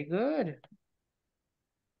 Very good.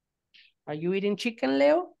 Are you eating chicken,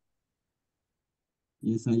 Leo?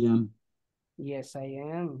 Yes, I am. Yes, I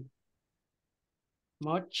am.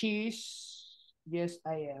 More cheese. Yes,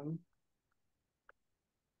 I am.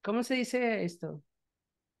 ¿Cómo se dice esto?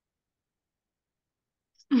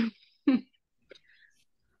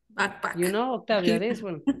 Backpack. You know, Octavio, this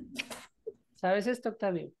one. ¿Sabes esto,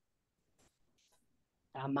 Octavio?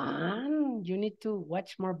 Come on, you need to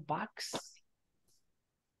watch more bucks.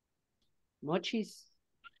 Mochis.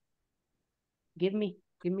 Give me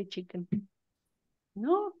chicken.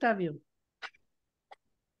 No, Octavio.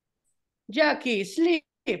 Jackie, sleep,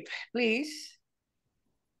 please.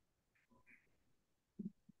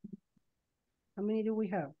 How many do we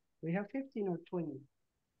have? We have 15 or 20?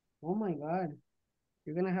 Oh my God.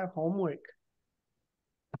 You're gonna have homework.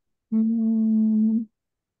 Bien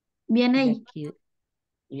ahí. Jackie,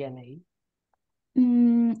 bien ahí.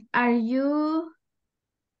 Are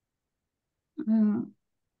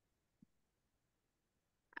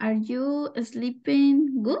you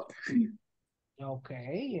sleeping good?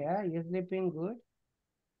 Okay, yeah, you're sleeping good.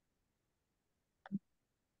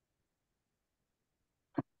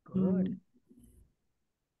 Good.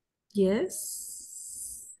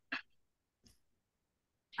 Yes.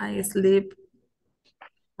 I sleep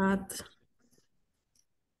at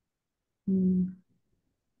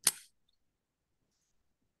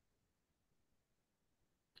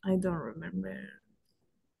I don't remember.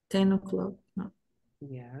 10 o'clock. No.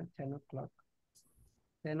 Yeah, 10 o'clock.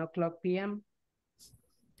 10 o'clock p.m.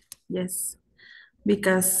 Yes.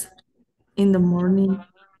 Because in the morning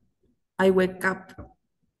I wake up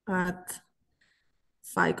at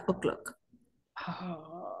 5 o'clock.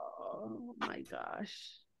 Oh my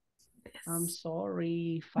gosh. Yes. I'm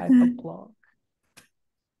sorry, 5 o'clock.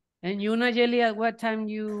 And you, Nayeli, at what time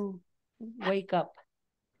you wake up?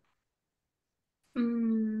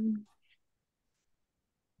 2.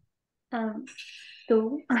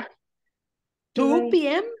 2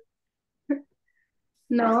 p.m.?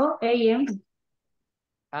 No, a.m.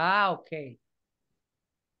 Ah, okay.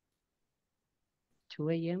 2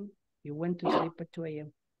 a.m. You went to sleep at 2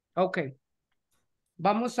 a.m. Okay.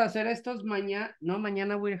 Vamos a hacer estos mañana. No,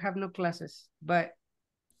 mañana we have no classes. But,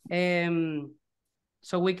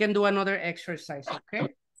 so we can do another exercise, okay?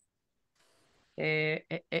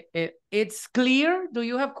 It's clear. Do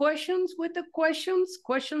you have questions with the questions?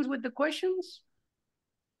 Questions with the questions?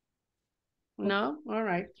 No? All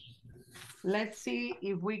right. Let's see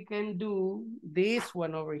if we can do this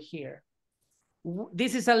one over here.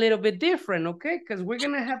 This is a little bit different, okay? Because we're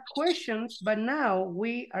going to have questions, but now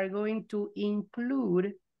we are going to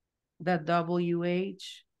include the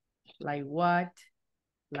WH, like what,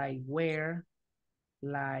 like where,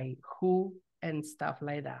 like who, and stuff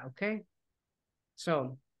like that, okay?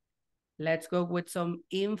 So let's go with some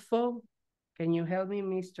info. Can you help me,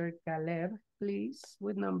 Mr. Caleb, please,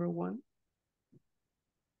 with number 1?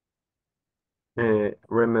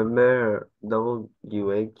 Remember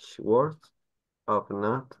WH words of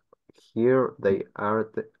not. Here they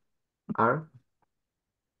are.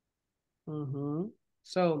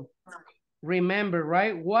 So remember,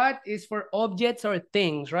 right? What is for objects or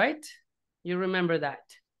things, right? You remember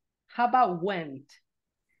that. How about went?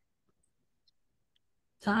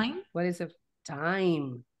 Time. What is it?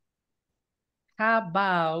 Time. How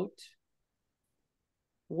about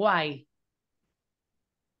why?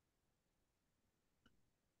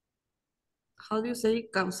 How do you say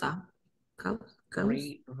causa?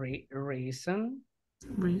 Reason.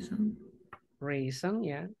 Reason. Reason,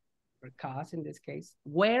 yeah. Or cause in this case.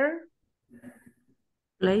 Where?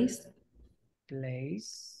 Place.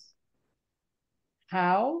 Place.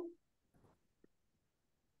 How?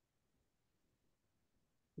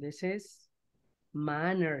 This is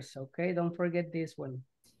manners, okay? Don't forget this one.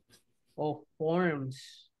 O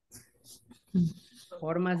forms.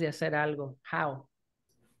 Formas de hacer algo. How?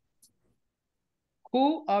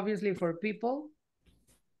 Who, obviously for people.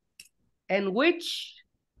 And which?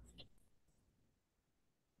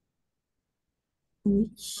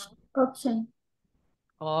 Which? Option.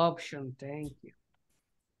 Option, thank you.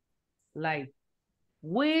 Like,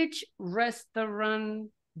 which restaurant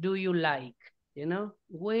do you like? You know,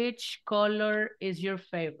 which color is your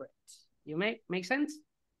favorite? You make sense?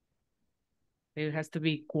 It has to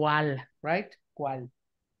be cuál, right? Cuál.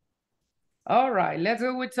 All right, let's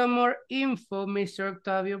go with some more info, Mr.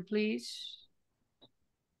 Octavio, please.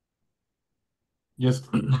 Yes.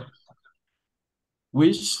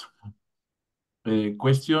 Which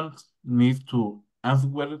questions need to answer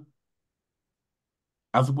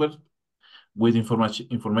with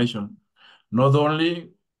information, not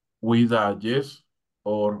only with a yes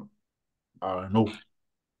or a no.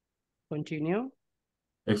 Continue.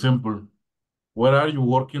 Example, where are you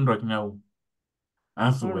working right now?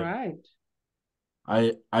 Answer All well. right.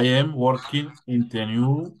 I am working in the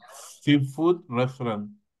new seafood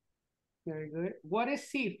restaurant. Very good. What is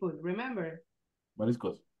seafood? Remember?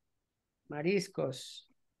 Mariscos. Mariscos.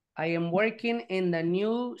 I am working in the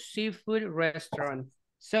new seafood restaurant.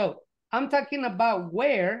 So I'm talking about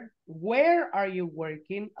where. Where are you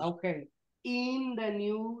working? Okay. In the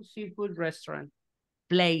new seafood restaurant.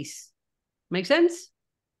 Place. Make sense?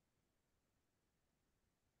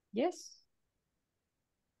 Yes.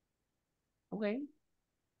 Okay.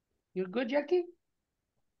 You're good, Jackie?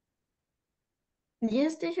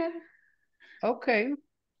 Yes, teacher. Okay.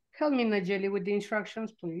 Help me, Najeli, with the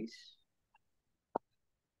instructions, please.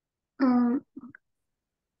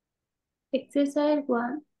 Exercise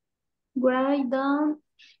 1. Write down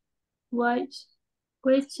which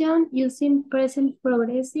question using present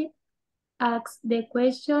progressive. Ask the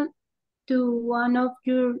question to one of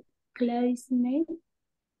your classmates.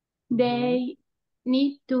 They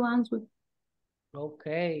need to answer.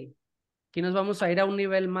 Ok. Aquí nos vamos a ir a un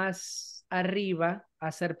nivel más arriba, a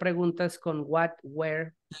hacer preguntas con what,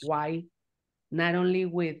 where, why, not only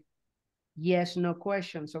with yes, no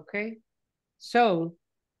questions, ok? So,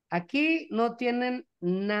 aquí no tienen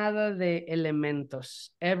nada de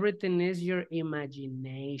elementos. Everything is your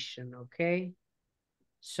imagination, ok?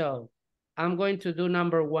 So, I'm going to do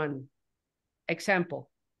number 1. Example,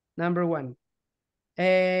 number 1.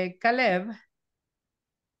 Caleb,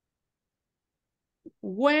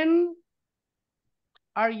 when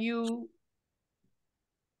are you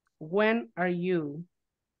watching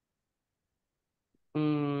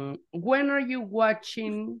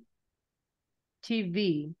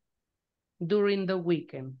TV during the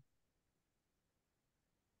weekend?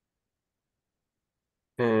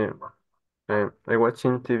 I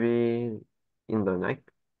watching TV in the night.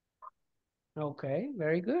 Okay,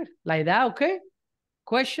 very good. Like that, okay?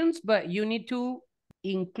 Questions, but you need to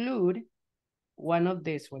include one of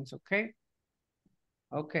these ones, okay?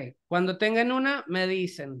 Okay, cuando tengan una, me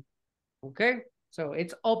dicen, okay? So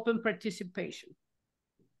it's open participation.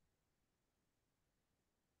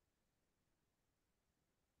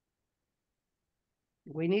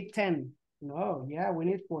 We need 10. No, yeah, we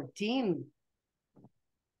need 14.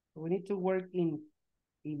 We need to work in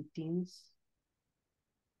teams.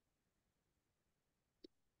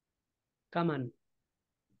 Come on.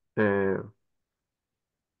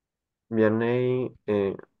 Vianney,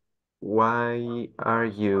 why are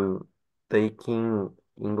you taking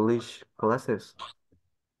English classes?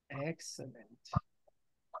 Excellent.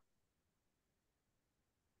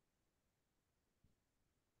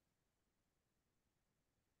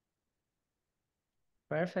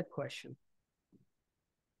 Perfect question.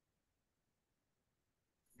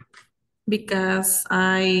 Because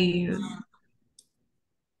I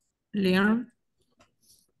learn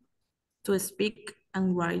to speak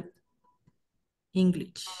and write.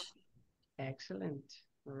 English. Excellent.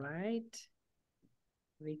 All right.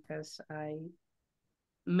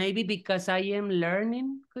 Maybe because I am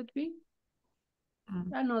learning could be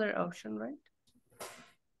another option, right?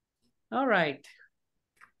 All right.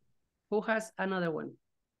 Who has another one?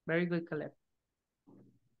 Very good, Caleb.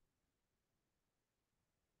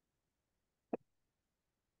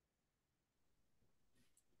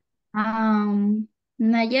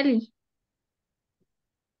 Nayeli.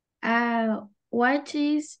 What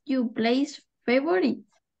is your place favorite?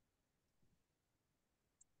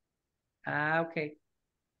 Ok.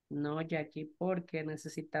 No, Jackie, porque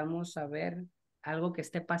necesitamos saber algo que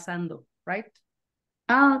esté pasando, right?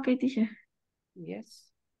 Okay, teacher.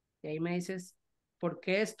 Yes. Y ahí me dices, ¿por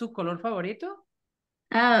qué es tu color favorito?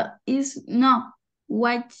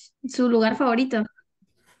 What su lugar favorito?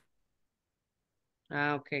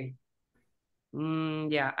 Ok.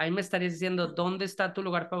 Ya, ahí me estarías diciendo, ¿dónde está tu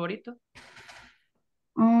lugar favorito?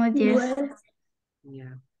 Oh, yes. Where?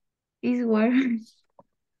 Yeah. Is where?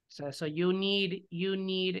 So you need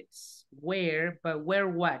where, but where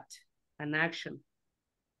what? An action.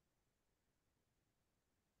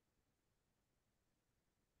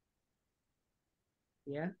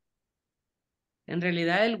 Yeah. En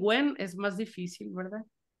realidad el when es más difícil, ¿verdad?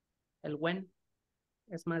 El when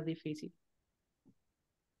es más difícil.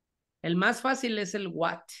 El más fácil es el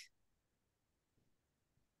what.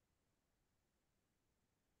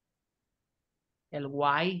 El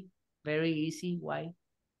why, very easy, why.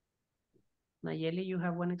 Nayeli, you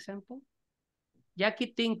have one example? Jackie,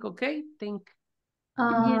 think, okay? Think.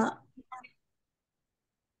 Yes. Go,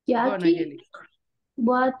 Jackie, Nayeli.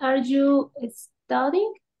 what are you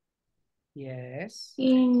studying Yes.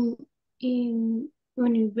 in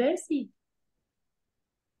university?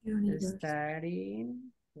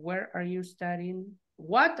 Studying. Where are you studying?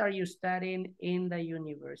 What are you studying in the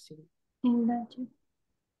university? In that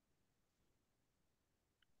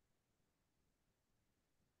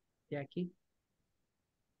Jackie.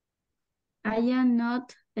 I am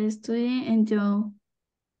not studying in your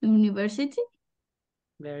university.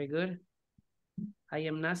 Very good. I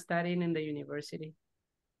am not studying in the university.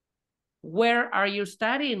 Where are you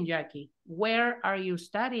studying, Jackie? Where are you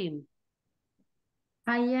studying?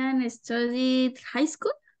 I am studied high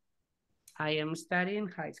school. I am studying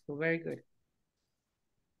high school. Very good.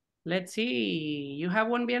 Let's see. You have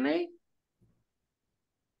one BNA?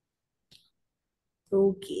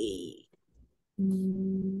 Okay.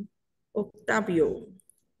 Octavio.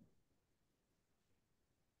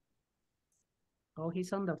 Oh,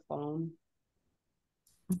 he's on the phone.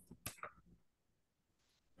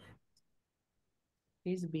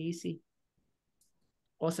 He's busy.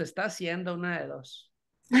 O se está haciendo una de dos.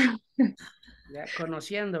 Ya,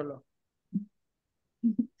 conociéndolo.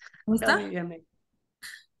 ¿Cómo No, está? mi BNA.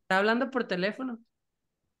 Está hablando por teléfono.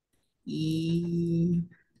 Y,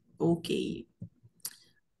 okay.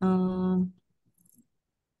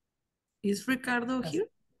 Is Ricardo here?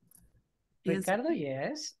 Ricardo,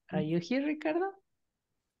 yes. Are you here, Ricardo?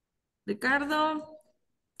 Ricardo.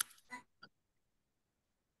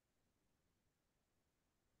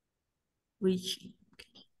 Richie.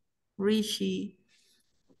 Okay. Richie.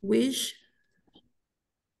 Which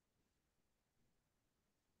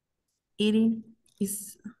eating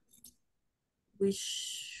is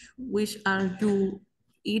which are you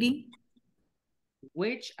eating?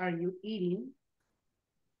 Which are you eating?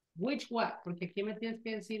 Which what? Porque aquí me tienes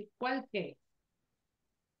que decir cuál qué.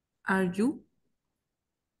 Are you?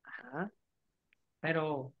 Ajá.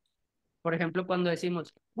 Pero, por ejemplo, cuando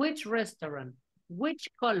decimos, which restaurant, which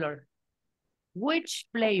color, which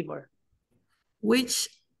flavor. Which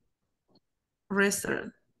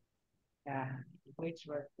restaurant? Which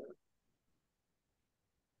restaurant.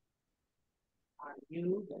 Are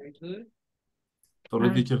you? Very good.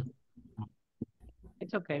 Sorry, teacher.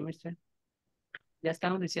 It's okay, mister. Ya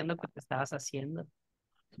estamos diciendo que te estabas haciendo.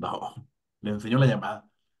 No, le enseño la llamada.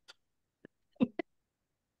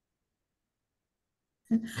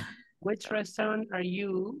 Which restaurant are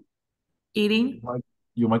you? Eating?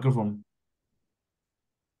 Your microphone.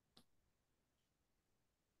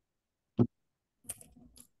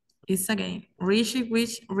 It's again. Richie,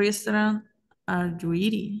 which restaurant are you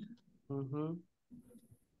eating?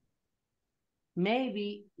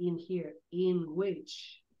 Maybe in here, in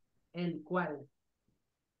which, en cuál,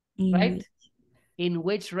 In right? which? In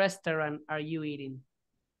which restaurant are you eating?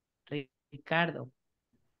 Ricardo.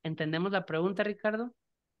 ¿Entendemos la pregunta, Ricardo?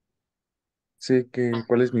 Sí,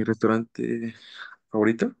 ¿cuál es mi restaurante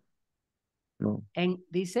favorito? No. ¿Qué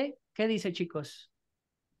dice, chicos?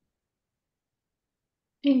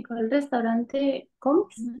 ¿En cuál restaurante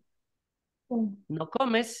comes? No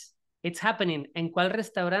comes. It's happening. ¿En cuál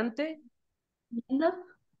restaurante?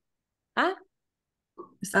 ¿Ah?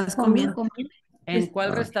 Estás comiendo. ¿En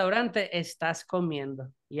cuál Ah. restaurante estás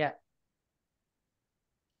comiendo? Yeah.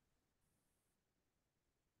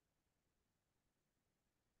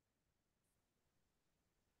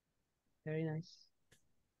 Very nice.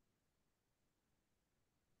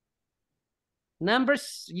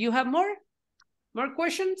 Numbers, you have more? More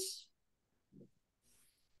questions?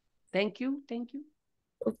 Thank you, thank you.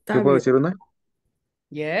 ¿Yo puedo Octavio. decir una?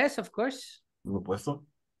 Yes, of course. Por supuesto.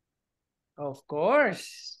 Of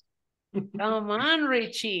course. Come on,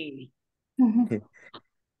 Richie.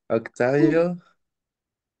 Octavio,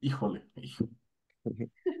 Híjole.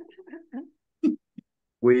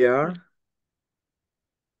 we are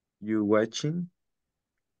you watching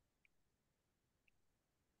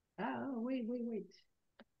Oh, wait.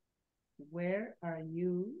 Where are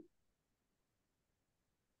you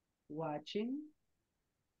watching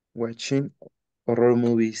horror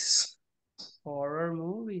movies? horror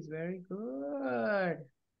movies? Very good.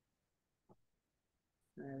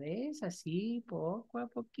 ¿Ves? Así, poco a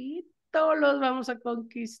poquito los vamos a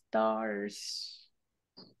conquistar.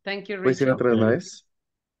 Thank you, ¿Puedes decir Richie. otra de una vez?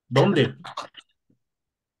 ¿Dónde?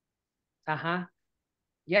 Ajá.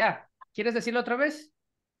 Yeah. ¿Quieres decirlo otra vez?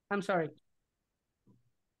 I'm sorry.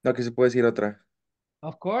 No, que se puede decir otra.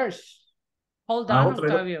 Of course. Hold Ah, on, otra.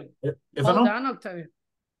 Octavio. ¿Esa Hold no? on, Octavio.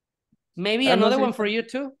 Maybe Ah, no, another sí. one for you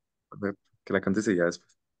too. A ver, que la cantes y ya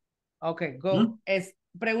después. Okay, go.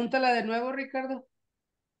 Pregúntala de nuevo, Ricardo.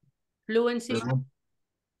 Fluency. Perdón.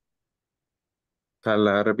 O sea,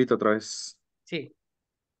 la repito otra vez. Sí.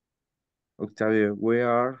 Octavio, where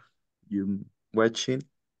are you watching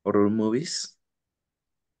horror movies?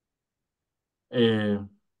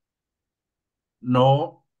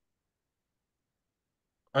 No.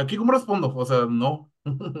 ¿Aquí cómo respondo? O sea, no.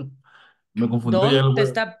 Me confundió ya el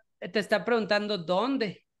web. Te está preguntando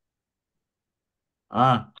dónde.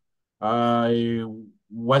 Ah, I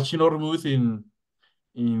watching horror movies in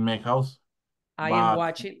my house, I am but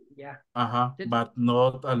watching. Yeah. but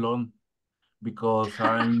not alone because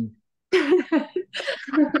I'm.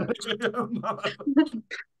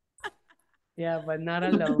 Yeah, but not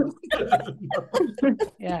alone.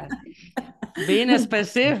 Yeah. Being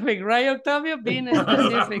specific, right, Octavio? Being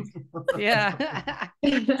specific. Yeah.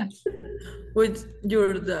 With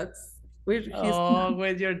your dogs. With his Oh,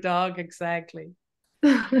 with your dog, exactly.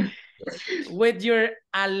 With your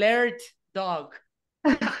alert dog.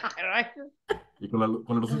 Right? Y con la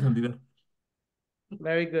luz encendida.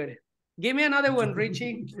 Very good. Give me another one,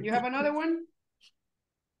 Richie. You have another one?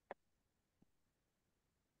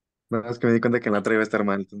 No, es que me di cuenta que en la otra iba a estar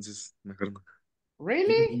mal, entonces mejor no.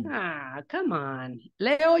 Really? Ah, come on.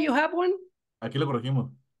 Leo, you have one? Aquí lo corregimos.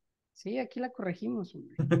 Sí, aquí la corregimos,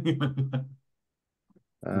 hombre.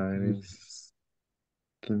 A ver,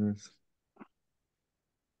 ¿quién es?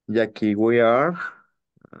 Jackie, we are.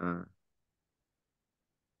 ah,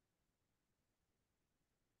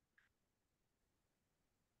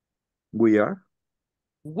 we are.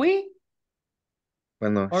 We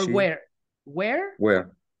Bueno, or she. where? Where?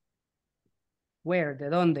 Where? Where? ¿De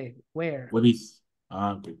dónde? Where? What is?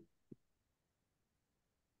 Ah, ok.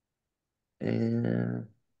 Eh,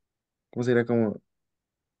 ¿Cómo sería como?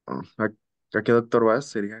 ¿A qué doctor vas?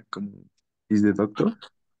 Sería como. ¿Is the doctor?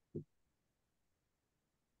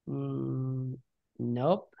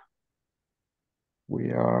 Nope.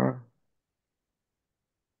 We are.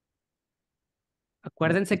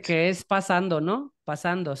 Acuérdense que es pasando, ¿no?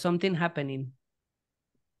 Pasando. Something happening.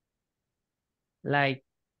 Like,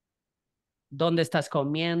 ¿dónde estás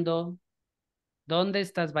comiendo? ¿Dónde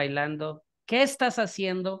estás bailando? ¿Qué estás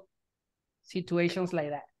haciendo? Situations like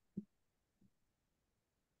that.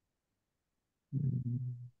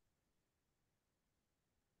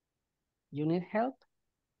 You need help?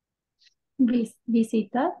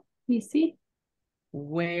 Visitar. Visit.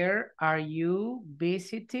 Where are you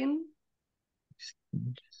visiting?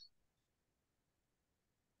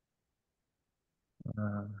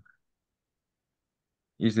 ah,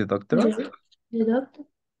 is the doctor? The doctor.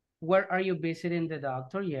 Where are you visiting the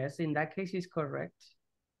doctor? Yes, in that case is correct.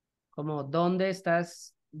 Como, ¿dónde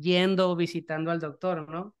estás yendo o visitando al doctor,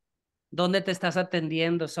 no? ¿Dónde te estás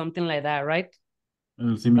atendiendo? Something like that, right? En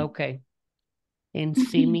el simi. Okay. And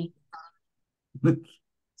Simi.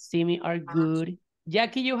 Simi are good.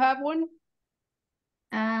 Jackie, you have one?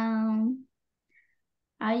 I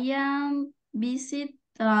am visit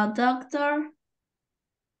the doctor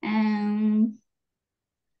and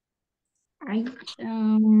I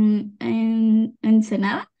in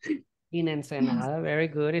Ensenada. In Ensenada, very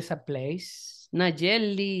good. It's a place.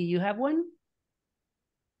 Nayeli, you have one?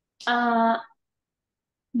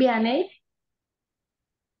 Vianney,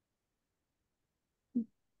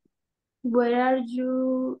 where are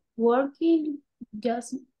you working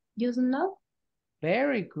just now?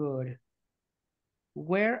 Very good.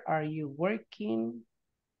 Where are you working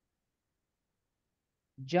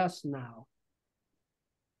just now?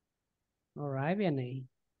 All right, Vianney.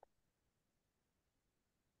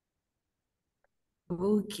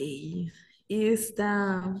 Okay, it's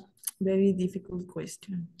a very difficult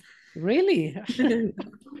question. Really?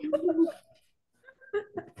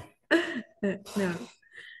 No.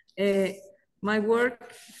 My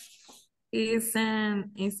work is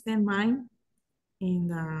in mine in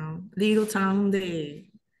the little town de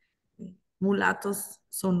Mulatos,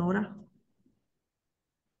 Sonora.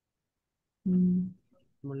 Mm,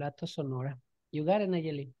 Mulato Sonora. You got it,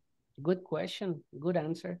 Nayeli. Good question. Good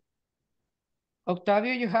answer.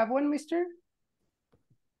 Octavio, you have one, mister?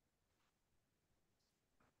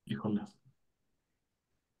 Híjole.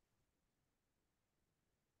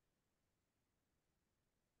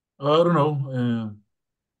 I don't know.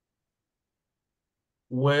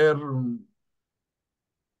 Where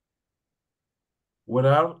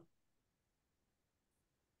are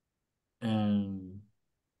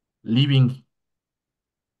living?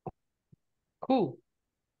 Who?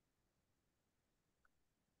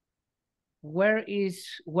 Where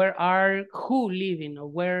are who living, or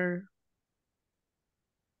where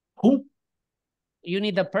Who? you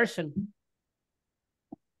need a person?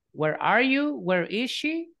 Where are you? Where is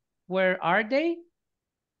she? Where are they?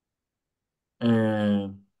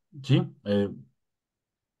 Sí.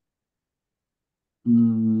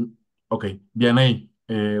 Okay. Vianney,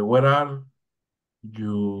 where are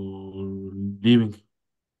you living?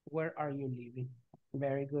 Where are you living?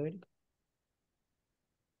 Very good.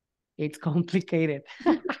 It's complicated.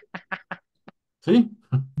 Sí.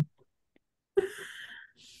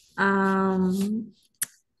 Um,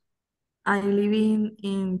 I live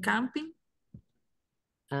in camping.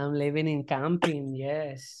 I'm living in camping.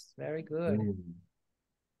 Yes, very good. Mm.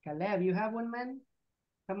 Caleb, you have one, man?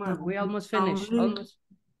 Come on, we Um, almost finished. only-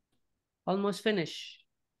 Almost finished.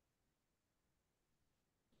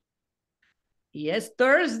 Yes,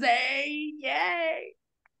 Thursday. Yay.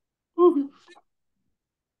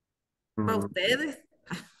 para Mm, ustedes.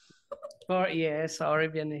 Yes, sorry,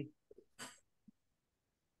 Vianney.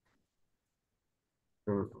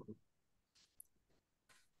 mm.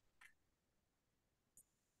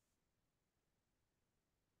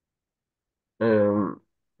 Um,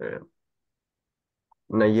 uh,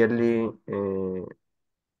 Nayeli,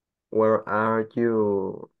 where are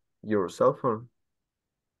you? Your cell phone?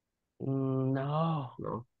 No.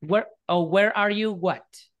 No. Where are you what?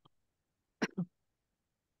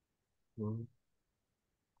 Mm.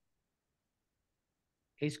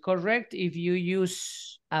 It's correct if you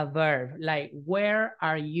use a verb, like where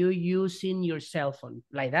are you using your cell phone?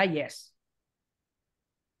 Like that, yes.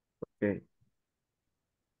 Okay.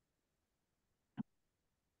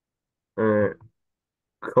 Uh,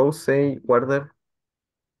 how say guardar?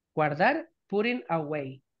 Guardar, putting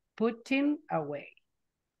away. Putting away.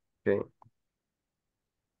 Okay.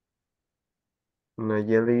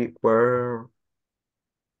 Nayeli, where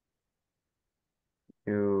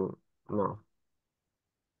you no.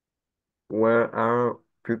 Where are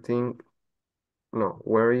putting no,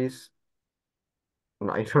 where is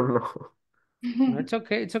no, I don't know. No, it's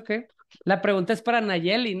okay, it's okay. La pregunta es para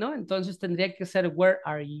Nayeli, ¿no? Entonces tendría que ser where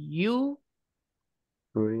are you?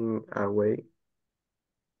 Putting away.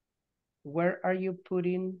 Where are you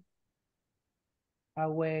putting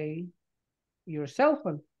away your cell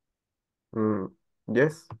phone? Mm,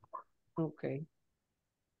 yes. Ok.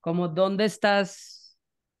 Como dónde estás.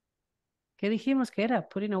 ¿Qué dijimos que era?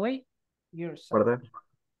 Putting away your cell phone. Guardar.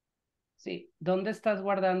 Sí, ¿dónde estás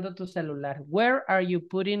guardando tu celular? Where are you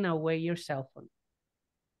putting away your cell phone?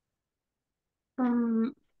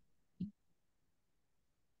 Um,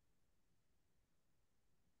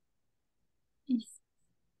 is-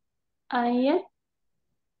 I am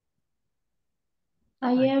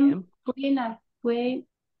I I am am. putting away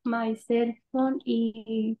my cell phone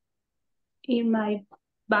in my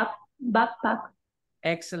backpack.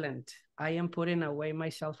 Excellent. I am putting away my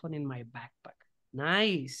cell phone in my backpack.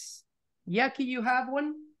 Nice. Jackie, you have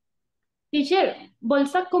one? Teacher,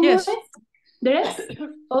 ¿bolsa cómo Yes. es? ¿Dress?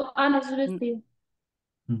 Oh, no, es vestido.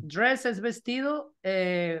 Dress es vestido.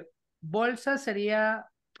 Bolsa sería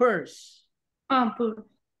purse. Ah, pues.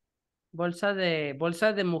 Bolsa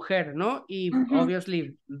de mujer, ¿no? Y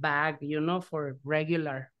obviously bag, you know, for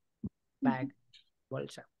regular bag,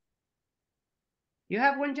 bolsa. You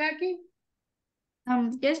have one, Jackie?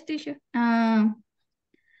 Yes, teacher.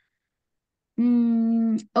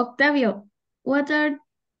 Octavio, what are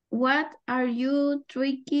What are you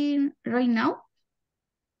drinking right now?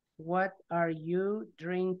 What are you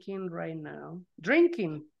drinking right now?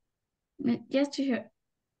 Drinking. Yes, teacher.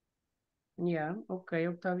 Yeah, okay,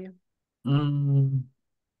 Octavio. Mm,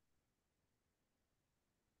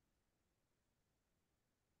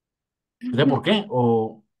 ¿sería por qué?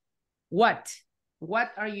 O, What?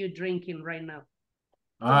 What are you drinking right now?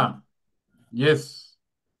 yes.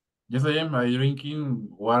 Yes, I am. I drinking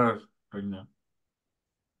water right now.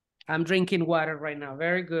 I'm drinking water right now.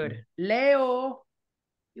 Very good. Leo,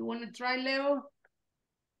 you want to try, Leo?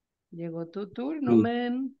 Llegó tu turno, Sí.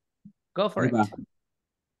 man. Go for Ahí va. it.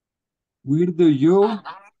 Where do you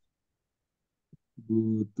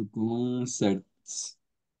go to concerts?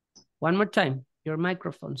 One more time. Your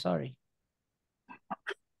microphone, sorry.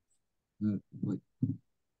 Wait.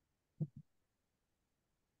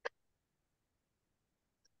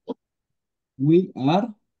 We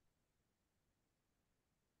are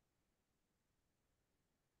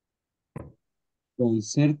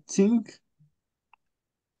concerting.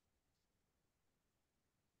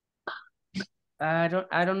 I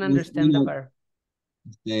don't understand the verb.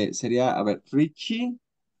 Sería, a ver, Richie,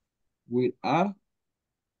 we are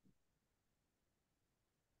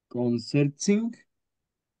concerting.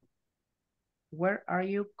 Where are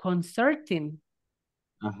you concerting?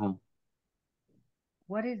 Ajá.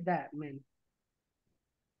 What is that, man?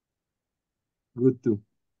 Good too.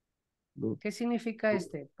 Good. ¿Qué significa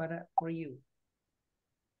for you?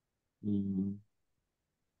 Mm,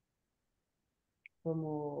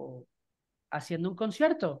 Como haciendo un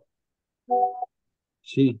concierto.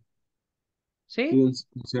 sí, sí, ¿Sí? un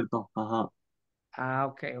concierto. Ajá.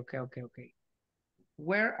 Okay.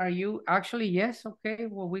 Where are you? Actually, yes, okay.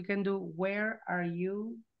 Well, we can do, where are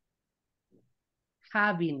you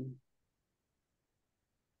having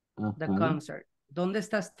the Ajá. concert? ¿Dónde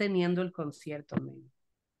estás teniendo el concierto, man?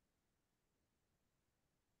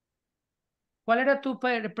 ¿Cuál era tu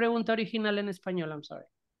pregunta original en español? I'm sorry.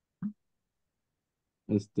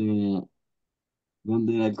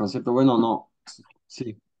 ¿Dónde era el concierto? Bueno, no.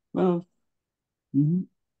 Sí. Bueno. Ujú.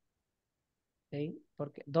 ¿Sí?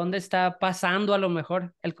 Porque, ¿dónde está pasando a lo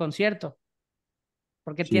mejor el concierto?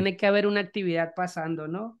 Porque Sí. tiene que haber una actividad pasando,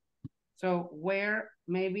 ¿no? So, where,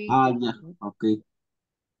 maybe, Ya. Ok.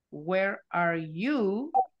 where are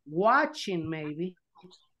you watching, maybe?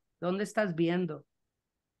 ¿Dónde estás viendo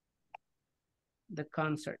the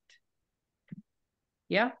concert?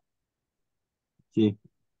 Yeah? Sí.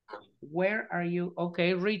 Where are you?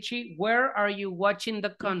 Okay, Richie, where are you watching the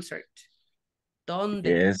concert? ¿Dónde?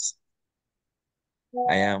 Yes,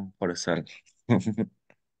 I am profesor.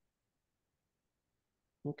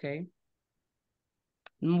 Okay.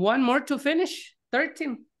 One more to finish.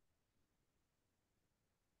 13.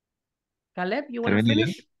 Caleb, you want to ¿Termina ya?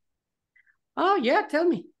 finish? Oh, yeah, tell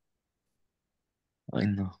me. Ay,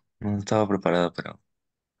 no, no estaba preparado, pero...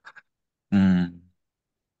 mm,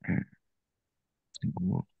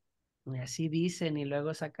 mm, Y así dicen y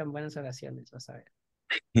luego sacan buenas oraciones, vas a ver.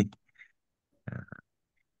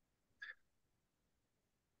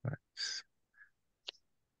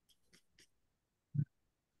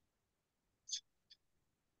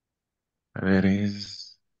 A ver,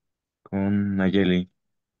 es con Nayeli.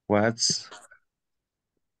 What's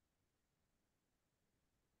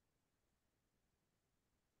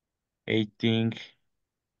eating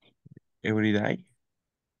every day?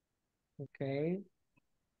 Okay.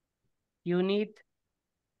 You need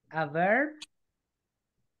a verb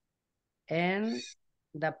and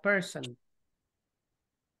the person.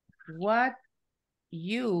 What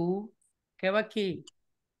you, ¿qué va aquí?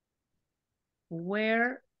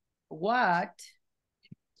 Where, what,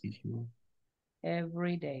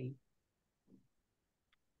 every day.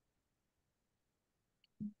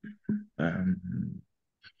 Um,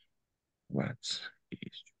 what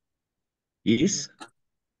is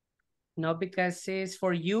No, because it's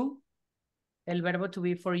for you. El verbo to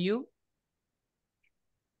be for you.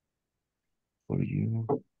 for you?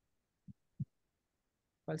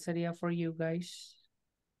 ¿Cuál sería for you guys?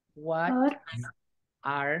 What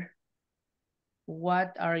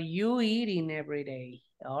are you eating every day?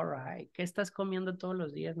 All right. ¿Qué estás comiendo todos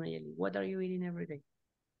los días, Nayeli? What are you eating every day?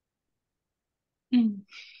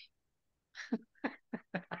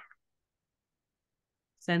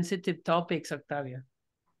 Sensitive topics, Octavia.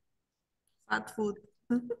 Fat food.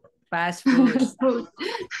 Fast food.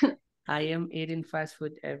 I am eating fast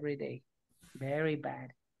food every day. Very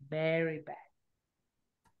bad. Very bad.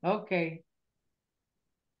 Ok.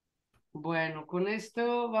 Bueno, con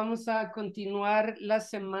esto vamos a continuar la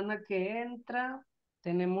semana que entra.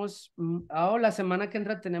 Tenemos, la semana que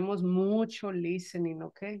entra tenemos mucho listening,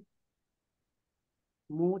 ¿ok?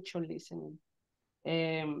 Mucho listening.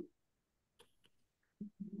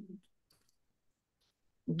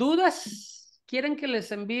 ¿Dudas? ¿Quieren que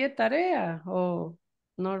les envíe tarea o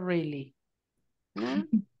no really? No,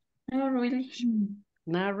 Oh, really?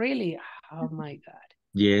 not really. Oh my God.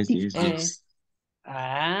 Yes, yes, Eh, yes.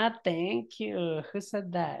 Thank you. Who said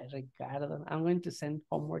that? Ricardo. I'm going to send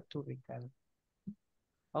homework to Ricardo.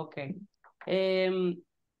 Okay.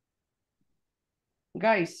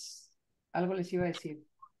 Guys, algo les iba a decir.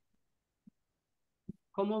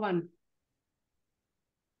 ¿Cómo van?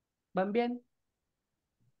 ¿Van bien?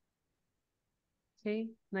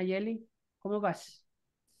 Sí, Nayeli, ¿cómo vas?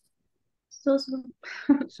 So.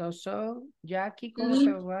 So, Jackie, ¿cómo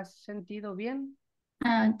te has sentido bien?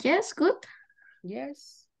 Yes, good.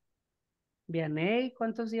 Yes. Vianey,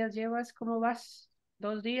 ¿cuántos días llevas? ¿Cómo vas?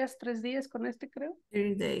 ¿2 días, 3 días con este, creo?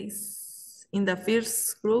 3 days. In the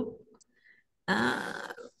first group,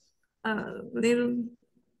 a little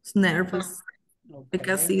nervous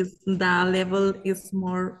because Okay. the level is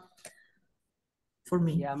more for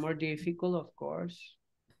me. Yeah, more difficult, of course.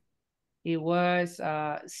 It was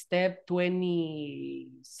step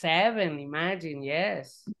 27, imagine,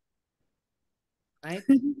 yes. Right?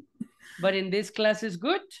 But in this class is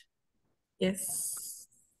good. Yes.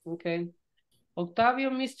 Okay.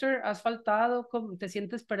 Octavio, mister, ¿has faltado? ¿Te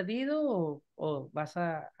sientes perdido o vas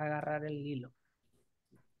a agarrar el hilo?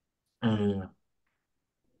 Eh,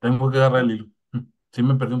 tengo que agarrar el hilo. Sí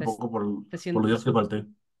me perdí un Te, poco por te los días sientes, que falté.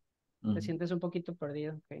 te sientes un poquito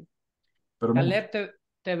perdido, ok. Pero no mucho. Caleb,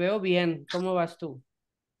 te veo bien. ¿Cómo vas tú?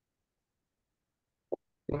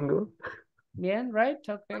 Single. Bien, right?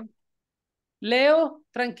 Ok. Leo,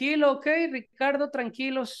 tranquilo, ok. Ricardo,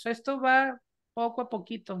 tranquilos. Esto va poco a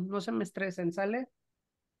poquito. No se me estresen, ¿sale?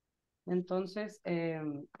 Entonces,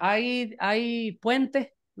 hay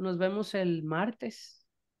puente. Nos vemos el martes.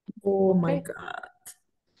 Oh Ok. my God.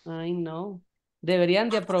 Ay, no. Deberían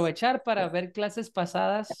de aprovechar para ver clases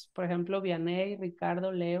pasadas. Por ejemplo, Vianey,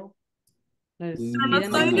 Ricardo, Leo. Les Pero no piden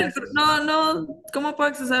estoy las en el, clases. no, ¿cómo puedo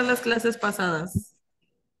accesar a las clases pasadas?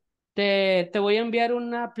 Te voy a enviar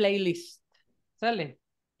una playlist, ¿sale?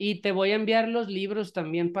 Y te voy a enviar los libros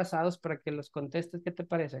también pasados para que los contestes. ¿Qué te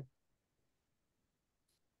parece?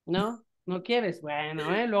 ¿No? ¿No quieres? Bueno,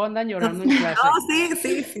 luego andan llorando en clase. Oh, sí, sí,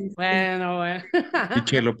 sí, sí. Bueno.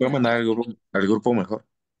 Teacher, ¿lo puedo mandar al grupo mejor?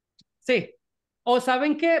 Sí. O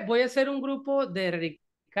 ¿saben qué? Voy a hacer un grupo de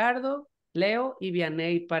Ricardo, Leo y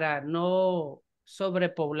Vianey para no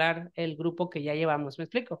sobrepoblar el grupo que ya llevamos. ¿Me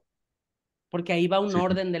explico? Porque ahí va un Sí, sí.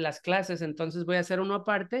 orden de las clases, entonces voy a hacer uno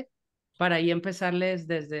aparte para ahí empezarles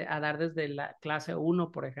a dar desde la clase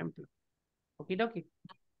 1, por ejemplo. Okidoki.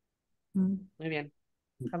 Mm. Muy bien.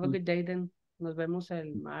 Have a good day then. Nos vemos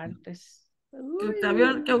el martes.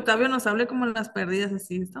 Que Octavio nos hable como las perdidas,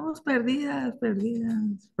 así. Estamos perdidas,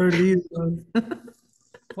 perdidas, perdidas.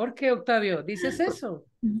 ¿Por qué, Octavio? ¿Dices eso?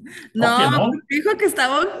 No, que No, no, dijo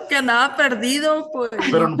que andaba perdido, pues.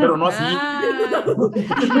 pero no así. Ah.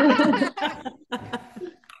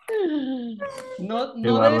 No, Qué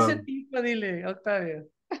no de ese bárbaro. tipo, dile, Octavio.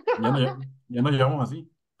 Ya no llevamos así.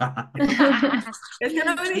 Es que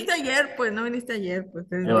no viniste Sí. ayer, pues, no viniste ayer, pues.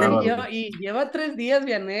 Qué No, bárbaro. y lleva 3 días,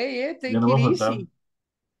 Vianey, Ya take no it va a faltar. easy.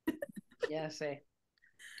 Ya sé.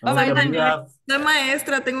 Bye Estamos Soy, bye then. perdidas. soy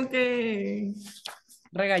maestra, tengo que,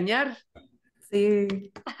 Regañar.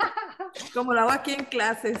 sí, como lo hago aquí en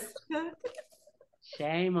clases.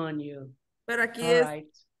 Shame on you. Pero aquí All right.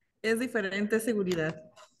 es diferente seguridad.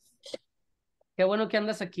 Qué bueno que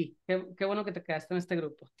andas aquí. Qué bueno que te quedaste en este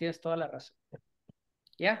grupo. Tienes toda la razón.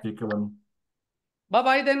 ¿Ya? Sí, qué bueno. Bye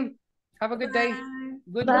bye then. Have a good day. Bye.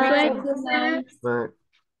 Good Bye, weekend. good night. Bye.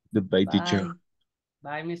 Goodbye, teacher.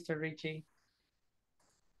 Bye. Bye, Mr. Richie.